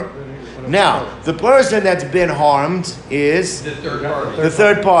more. Now, the person that's been harmed is the third party. The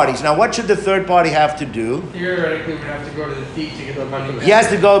third parties. Now, what should the third party have to do? Theoretically, would have to go to the thief to get the money back. He has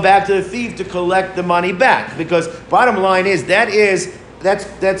to go back to the thief to collect the money back, because bottom line is that's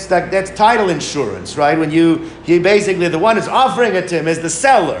title insurance, right? When he basically, the one who's offering it to him is the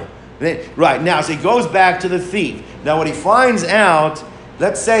seller, right? Now, so he goes back to the thief. Now, what he finds out,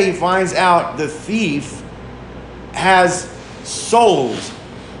 let's say he finds out the thief has sold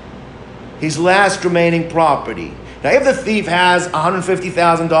his last remaining property. Now, if the thief has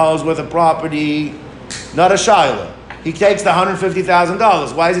 $150,000 worth of property, not a shiloh, he takes the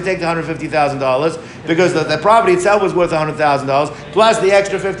 $150,000. Why does he take the $150,000? Because the property itself was worth $100,000 plus the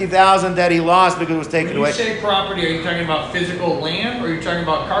extra $50,000 that he lost because it was taken away. When you say property, are you talking about physical land, or are you talking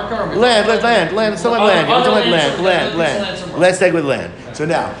about karka? Land. Still have land. Let's take with land. So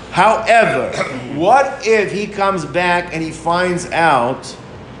now, however, what if he comes back and he finds out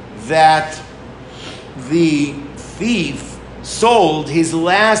that the thief sold his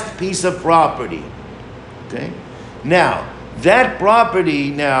last piece of property? Okay? Now, that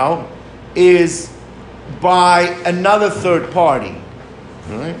property now is by another third party.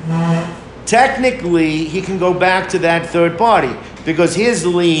 Right? Technically, he can go back to that third party because his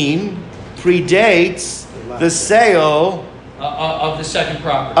lien predates the sale of the second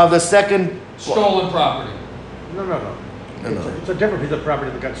property. Of the second stolen property. No. It's a different piece of property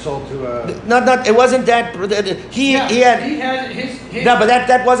that got sold to Not. It wasn't that. He had his. No, but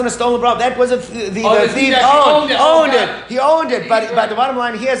that wasn't a stolen property. That was the thief owned it. He owned it, but the bottom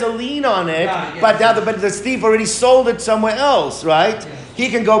line, he has a lien on it. But the thief already sold it somewhere else, right? Yes. He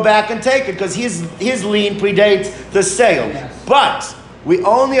can go back and take it because his lien predates the sale. Yes. But we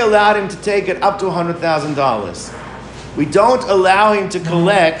only allowed him to take it up to $100,000. We don't allow him to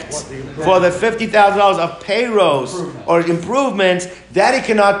collect for the $50,000 of payrolls or improvements that he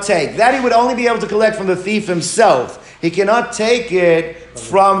cannot take. That he would only be able to collect from the thief himself. He cannot take it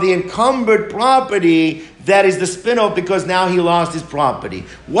from the encumbered property that is the spin-off because now he lost his property.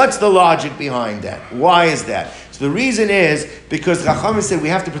 What's the logic behind that? Why is that? So the reason is because Chachamim said we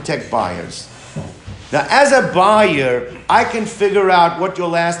have to protect buyers. Now, as a buyer, I can figure out what your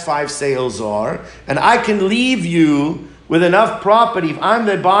last 5 sales are, and I can leave you with enough property. If I'm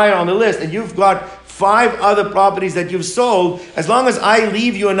the buyer on the list, and you've got 5 other properties that you've sold, as long as I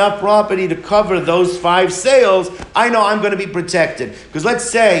leave you enough property to cover those 5 sales, I know I'm going to be protected. Because let's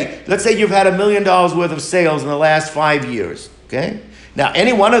say you've had $1 million worth of sales in the last 5 years, okay? Now,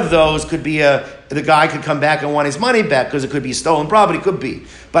 any one of those could be the guy could come back and want his money back because it could be stolen property, could be.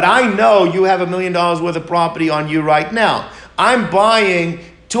 But I know you have $1 million worth of property on you right now. I'm buying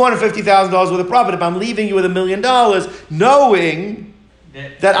 $250,000 worth of property, but I'm leaving you with $1 million, knowing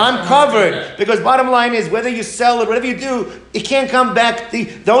that I'm covered. Because bottom line is, whether you sell it, whatever you do, it can't come back.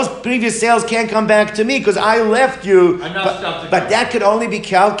 Those previous sales can't come back to me because I left you. But that could only be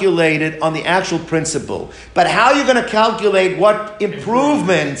calculated on the actual principle. But how are you going to calculate what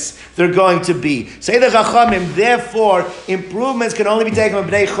improvements they're going to be? Say the Chachamim, therefore, improvements can only be taken from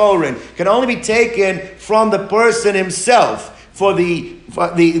Bnei Chorin, can only be taken from the person himself.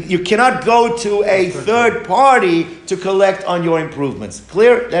 you cannot go to a third party to collect on your improvements.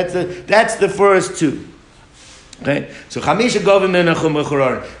 Clear? That's the first two. Okay, so there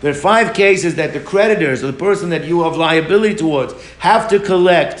are 5 cases that the creditors or the person that you have liability towards have to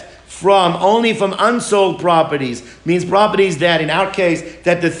collect only from unsold properties. Means properties that, in our case,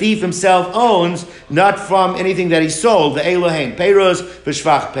 that the thief himself owns, not from anything that he sold. The Elohein Peiros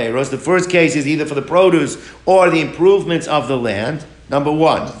v'shvach Peiros. The first case is either for the produce or the improvements of the land. Number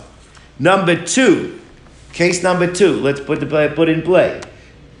 1. Number 2. Case number 2. Let's put in play.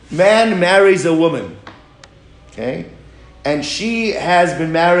 Man marries a woman. Okay? And she has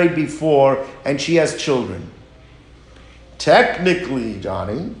been married before and she has children. Technically,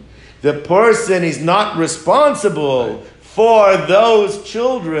 Johnny, the person is not responsible for those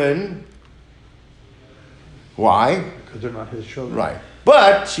children. Why? Because they're not his children. Right.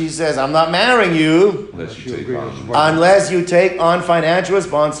 But she says, I'm not marrying you unless you take on financial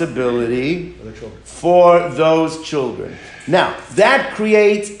responsibility for those children. Now, that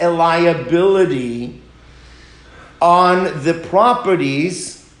creates a liability on the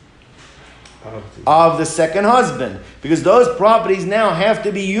properties of the second husband, because those properties now have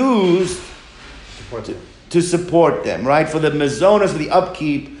to be used to support them, right? For the mazonos, for the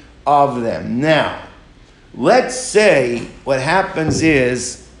upkeep of them. Now, let's say what happens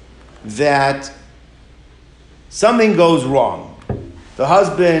is that something goes wrong. The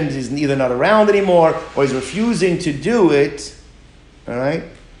husband is either not around anymore or he's refusing to do it, all right?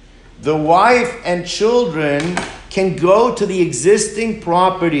 The wife and children can go to the existing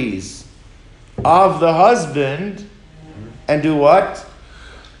properties of the husband and do what?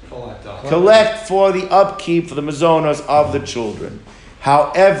 Collect for the upkeep, for the mazonos of the children.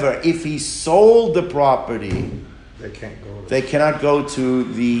 However, if he sold the property, they cannot go to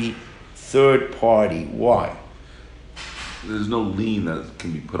the third party. Why? There's no lien that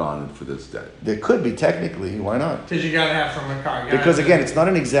can be put on it for this debt. There could be, technically. Why not? Because you gotta have from a car. Because again, it's not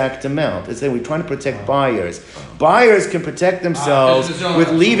an exact amount. It's that we're trying to protect buyers. Buyers can protect themselves with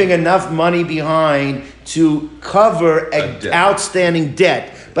leaving enough money behind to cover an outstanding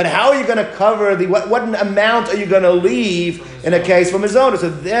debt. But how are you going to cover what amount are you going to leave in a case from his owner? So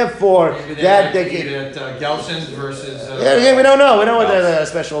therefore, that they can. Gelson's versus. Yeah, we don't know. We don't know the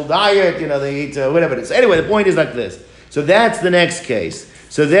special diet. They eat whatever it is. Anyway, the point is like this. So that's the next case.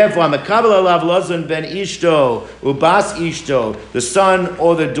 So therefore, Makabel alav lazon ben ishto ubas ishto, the son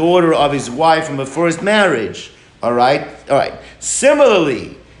or the daughter of his wife from a first marriage. All right.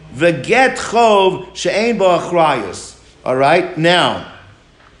 Similarly, the get chov she'ein bo achrayus. All right. Now,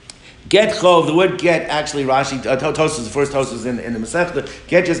 get chov. The word get actually Rashi Tosfos, the first Tosfos in the Masechta.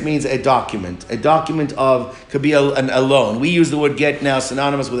 Get just means a document. A document could be a loan. We use the word get now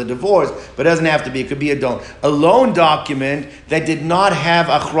synonymous with a divorce, but it doesn't have to be. It could be a loan document that did not have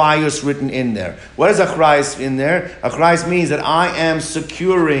achrayus written in there. What is achrayus in there? Achrayus means that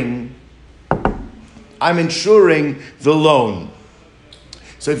I'm insuring the loan.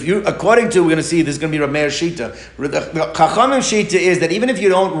 So according to, we're going to see, this is going to be Rabbi Meir's Shita. The Chachamim Shita is that even if you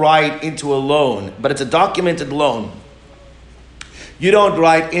don't write into a loan, but it's a documented loan, you don't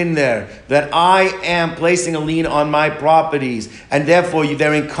write in there that I am placing a lien on my properties, and therefore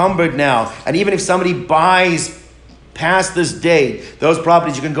they're encumbered now. And even if somebody buys past this date, those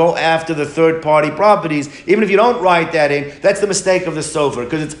properties, you can go after the third-party properties. Even if you don't write that in, that's the mistake of the sofer,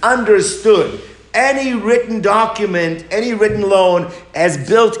 because it's understood. Any written document, any written loan has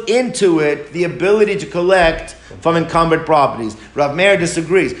built into it the ability to collect from encumbered properties. Rav Meir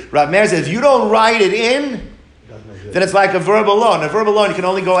disagrees. Rav Meir says, if you don't write it in, then it's like a verbal loan. A verbal loan, you can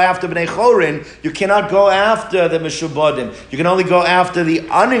only go after Bnei Chorin. You cannot go after the Meshubadim. You can only go after the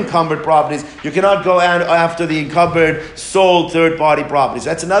unencumbered properties. You cannot go after the encumbered, sold third-party properties.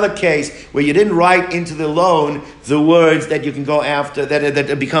 That's another case where you didn't write into the loan the words that you can go after, that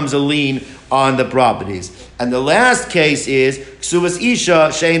it becomes a lien on the properties. And the last case is Ksuvas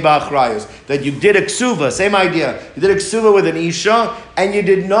Isha Shein Ba'achrayus, that you did a Ksuva, same idea. You did a Ksuva with an Isha, and you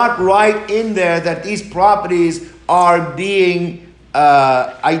did not write in there that these properties are being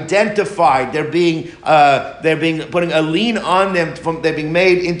identified. They're being putting a lien on them. They're being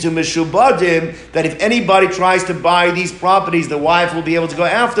made into Meshubadim, that if anybody tries to buy these properties, the wife will be able to go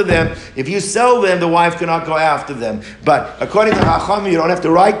after them. If you sell them, the wife cannot go after them. But according to Chachamim, you don't have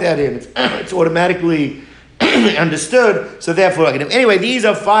to write that in. It's automatically understood. So therefore, anyway, these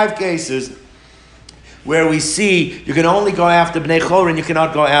are 5 cases where we see you can only go after Bnei Chorin, you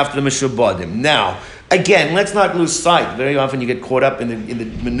cannot go after the Meshubadim. Now, again, let's not lose sight. Very often you get caught up in the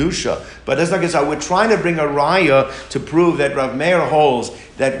minutia. But let's not get started. We're trying to bring a raya to prove that Rav Meir holds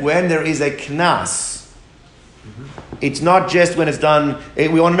that when there is a knas, it's not just when it's done.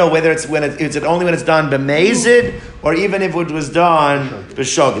 We want to know whether it's only when it's done b'mezid or even if it was done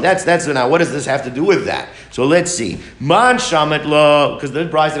b'shogeg. That's now. What does this have to do with that? So let's see. Man shamet lo, because the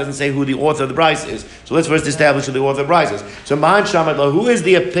Brisa doesn't say who the author of the Brisa is. So let's first establish who the author of the Brisa is. So man shamet lo, who is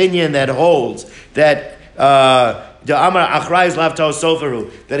the opinion that holds that the Amar Achrayus Lavto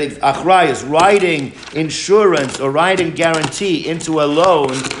Soferu, that if Achrayus is writing insurance or writing guarantee into a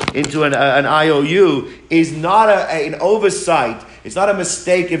loan, into an IOU, is not an oversight. It's not a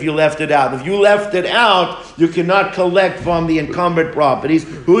mistake if you left it out. If you left it out, you cannot collect from the encumbered properties.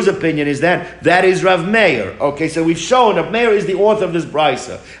 Whose opinion is that? That is Rav Meir. Okay, so we've shown Rav Meir is the author of this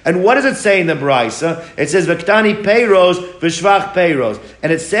brisa. And what does it say in the brisa? It says V'ktani peiros v'shvach peiros.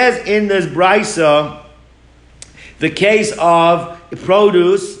 And it says in this brisa the case of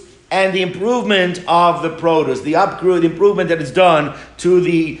produce and the improvement of the produce, the improvement that is done to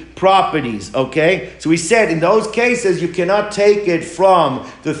the properties, okay? So we said in those cases you cannot take it from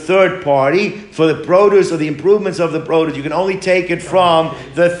the third party for the produce or the improvements of the produce. You can only take it from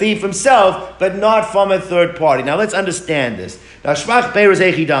the thief himself, but not from a third party. Now let's understand this. Now, Shvach Peiros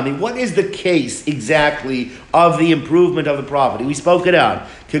Echidami, what is the case exactly of the improvement of the property? We spoke it out.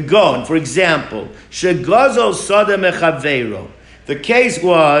 Kagon, for example, Shegazol Soda Mechaveiro. The case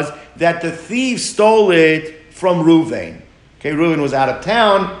was that the thief stole it from Reuven. Okay, Reuven was out of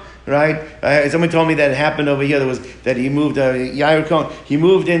town, right? Someone told me that it happened over here. That he moved, Yair Cohen, he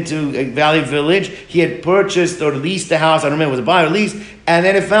moved into a Valley Village. He had purchased or leased a house. I don't remember, it was a buy or lease. And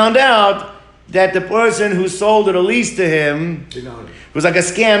then it found out that the person who sold it or leased to him, it was like a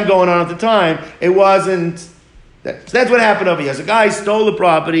scam going on at the time. It wasn't. So that's what happened over here. So a guy stole the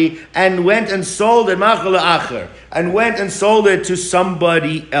property and went and sold it, and went and sold it to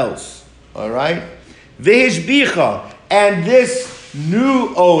somebody else. All right? Vehishbicha. And this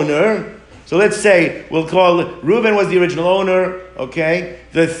new owner, so let's say, we'll call it, Reuven was the original owner, okay?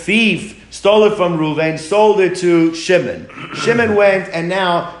 The thief stole it from Reuven, sold it to Shimon. Shimon went and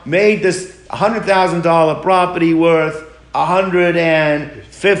now made this $100,000 property worth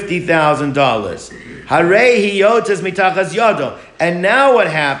 $150,000. Harei hiyotes mitachas yodo. And now what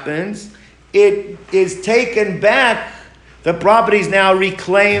happens? It is taken back. The property is now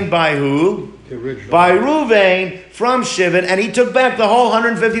reclaimed by who? By Reuven from Shimon, and he took back the whole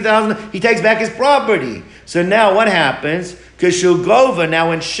 $150,000. He takes back his property. So now what happens? Kishugova. Now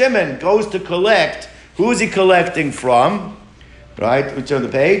when Shimon goes to collect, who is he collecting from? Right, we turn the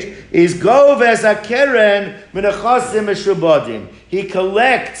page. Is Goves Akeren Menachasim Meshubadim. He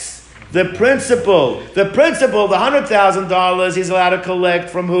collects the principal, the $100,000 he's allowed to collect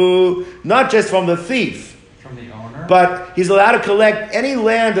from who? Not just from the thief. From the owner? But he's allowed to collect any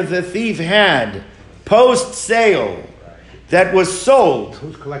land that the thief had post-sale that was sold.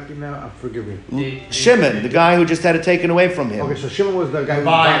 Who's collecting now? Forgive me. Shimon, the guy who just had it taken away from him. Okay, so Shimon was the guy who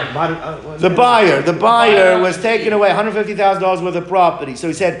buyer. bought it. The buyer was taking away $150,000 worth of property. So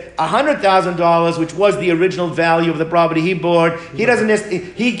he said $100,000, which was the original value of the property he bought. He doesn't.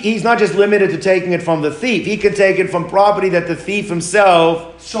 He's not just limited to taking it from the thief. He can take it from property that the thief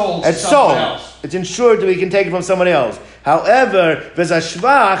himself had sold. Else. It's insured that he can take it from somebody else. However, there's a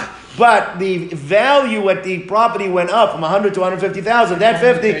shvach. But the value at the property went up from 100 to 150,000. That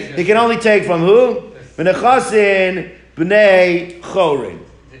 50, he can only take from who? B'nechasin b'nei chorin.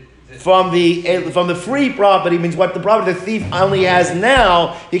 From the free property, means what the property the thief only has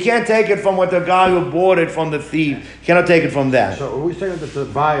now. He can't take it from what the guy who bought it from the thief. He cannot take it from that. So are we saying that the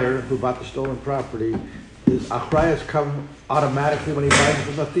buyer who bought the stolen property is achrayus come automatically when he buys it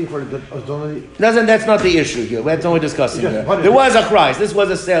from the thief, or is it only? That's not the issue here. That's only discussing here. There was a chrais. This was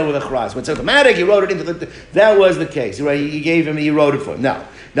a sale with a chrais. When it's automatic, he wrote it into the. That was the case. Right? He wrote it for him. Now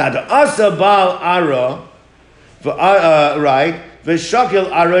the asa bal ara, right? V'shakil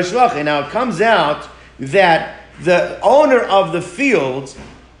ara shlach. Now it comes out that the owner of the field,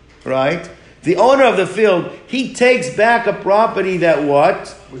 right? The owner of the field, he takes back a property that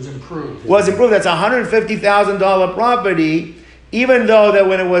what? Was improved. That's a $150,000 property, even though that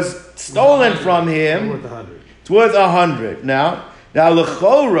when it was stolen from him, it's worth 100. Now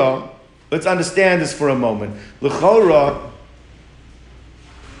l'chora, let's understand this for a moment. L'chora,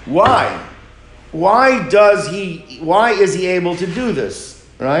 why? Why is he able to do this?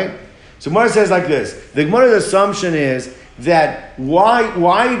 Right? So Gemara says like this. The Gemara's assumption is that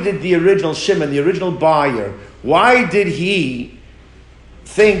why did the original Shimon, the original buyer, why did he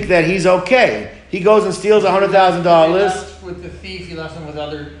think that he's okay? He goes and steals $100,000. With the thief, he left him with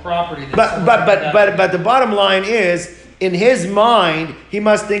other property. But the bottom line is, in his mind, he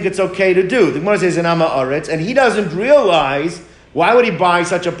must think it's okay to do. The Gemara says in Amma Aretz, and he doesn't realize Why would he buy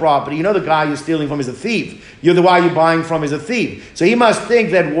such a property? You know the guy you're stealing from is a thief. You're the one you're buying from is a thief. So he must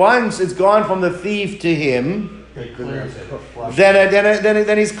think that once it's gone from the thief to him,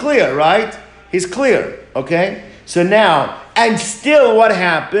 then he's clear, right? He's clear, okay? So now, and still what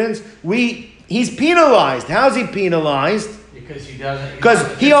happens? He's penalized. How's he penalized? Because he doesn't. Because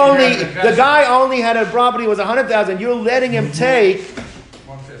the guy only had a property was 100,000. You're letting him take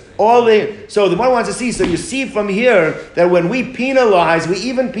 150. all the. So the one wants to see. So you see from here that when we penalize, we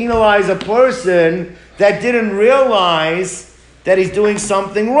even penalize a person that didn't realize that he's doing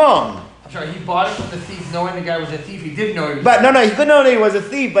something wrong. I'm sorry, he bought it from the thief knowing the guy was a thief. He didn't know he was But no, he couldn't know that he was a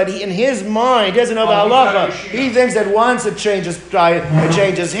thief, but in his mind, he doesn't know the halacha. He thinks that once it changes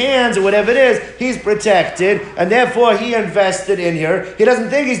hands or whatever it is, he's protected, and therefore he invested in here. He doesn't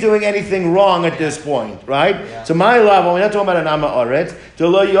think he's doing anything wrong at this point, right? Yeah. So my love, we're not talking about an ama oretz. The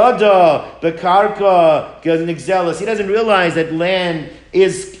lo yoda, the karka, nixelis. He doesn't realize that land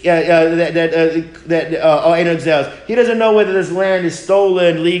is he doesn't know whether this land is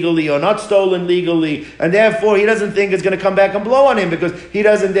stolen legally or not stolen legally, and therefore he doesn't think it's going to come back and blow on him because he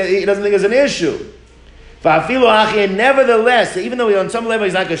doesn't think it's an issue. Nevertheless, even though on some level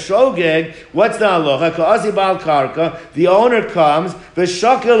he's like a shogeg, what's the halacha? The owner comes,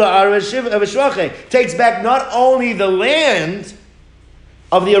 takes back not only the land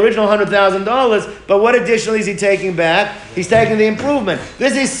of the original $100,000, but what additionally is he taking back? He's taking the improvement.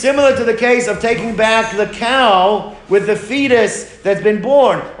 This is similar to the case of taking back the cow with the fetus that's been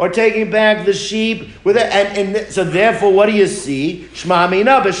born, or taking back the sheep with it. And so therefore, what do you see? Shma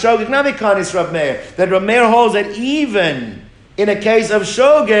Amina b'shogeg namikanis Rav Meir. That Rav Meir holds that even in a case of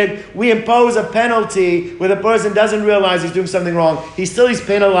shogeg, we impose a penalty where the person doesn't realize he's doing something wrong. He's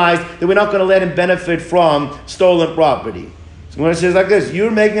penalized, that we're not going to let him benefit from stolen property. So when it says like this, you're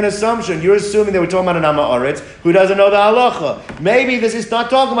making an assumption. You're assuming that we're talking about an ama oretz who doesn't know the halacha. Maybe this is not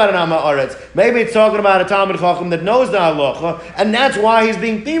talking about an ama oretz. Maybe it's talking about a talmid chacham that knows the halacha, and that's why he's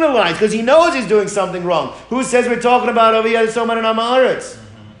being penalized, because he knows he's doing something wrong. Who says we're talking about over here? It's talking about an ama oretz.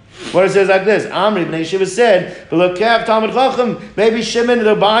 What it says like this, Amri Bnei Shiva said, "B'lokev talmid chacham." Maybe Shifman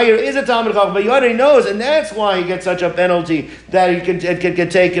the buyer is a talmid chacham, but he already knows, and that's why he gets such a penalty that it can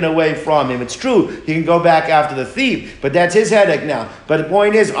get taken away from him. It's true, he can go back after the thief, but that's his headache now. But the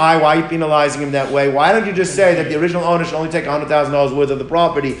point is, why are you penalizing him that way? Why don't you just say that the original owner should only take $100,000 worth of the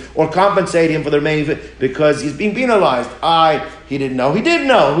property, or compensate him for the remaining? Because he's being penalized. He didn't know. He did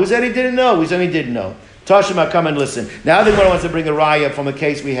know. Who said he didn't know? We said he didn't know. Tashima, come and listen. Now the Gemara wants to bring a raya from a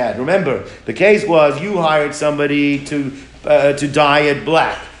case we had. Remember, the case was you hired somebody to dye it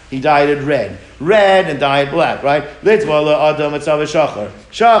black. He dyed it red and dyed black, right? Litzvala Adam etzave shachar,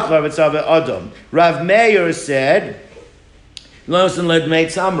 shachar etzave Adam. Rav Meir said, Losen led made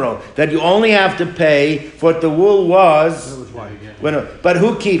samro, that you only have to pay for what the wool was. But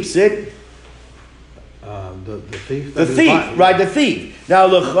who keeps it? The thief. The thief, right? The thief. Now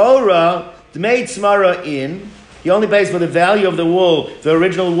lechora. The made smara in, he only pays for the value of the wool, the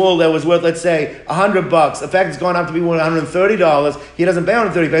original wool that was worth, let's say, $100. In fact, it's gone up to be worth $130. He doesn't pay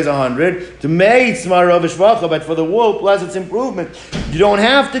 $130, he pays $100. The made smara of shvacha, but for the wool plus its improvement, you don't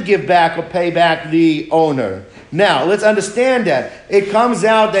have to give back or pay back the owner. Now, let's understand that. It comes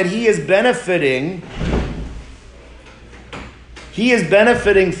out that he is benefiting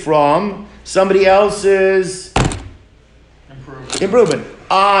from somebody else's improvement.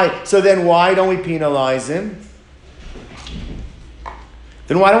 So then why don't we penalize him?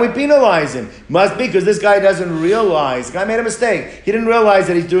 Then why don't we penalize him? Must be because this guy doesn't realize. The guy made a mistake. He didn't realize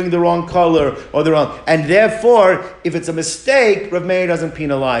that he's doing the wrong color or the wrong. And therefore, if it's a mistake, Rav Meir doesn't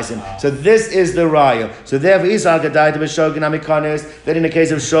penalize him. So this is the raya. So therefore, that in the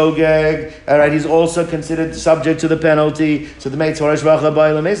case of shogeg, all right, he's also considered subject to the penalty. So the maid's so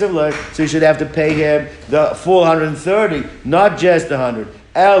you should have to pay him the full 130, not just the 100.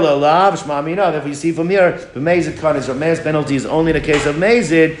 Therefore, you see from here, the Mezid Kanis, or Meir's penalty is only in the case of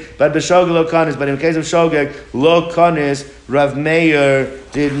Mezid, but B'Shogeg Lo Kanis. But in the case of Shogeg, Lo Kanis, Rav Meir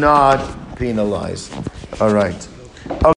did not penalize. All right.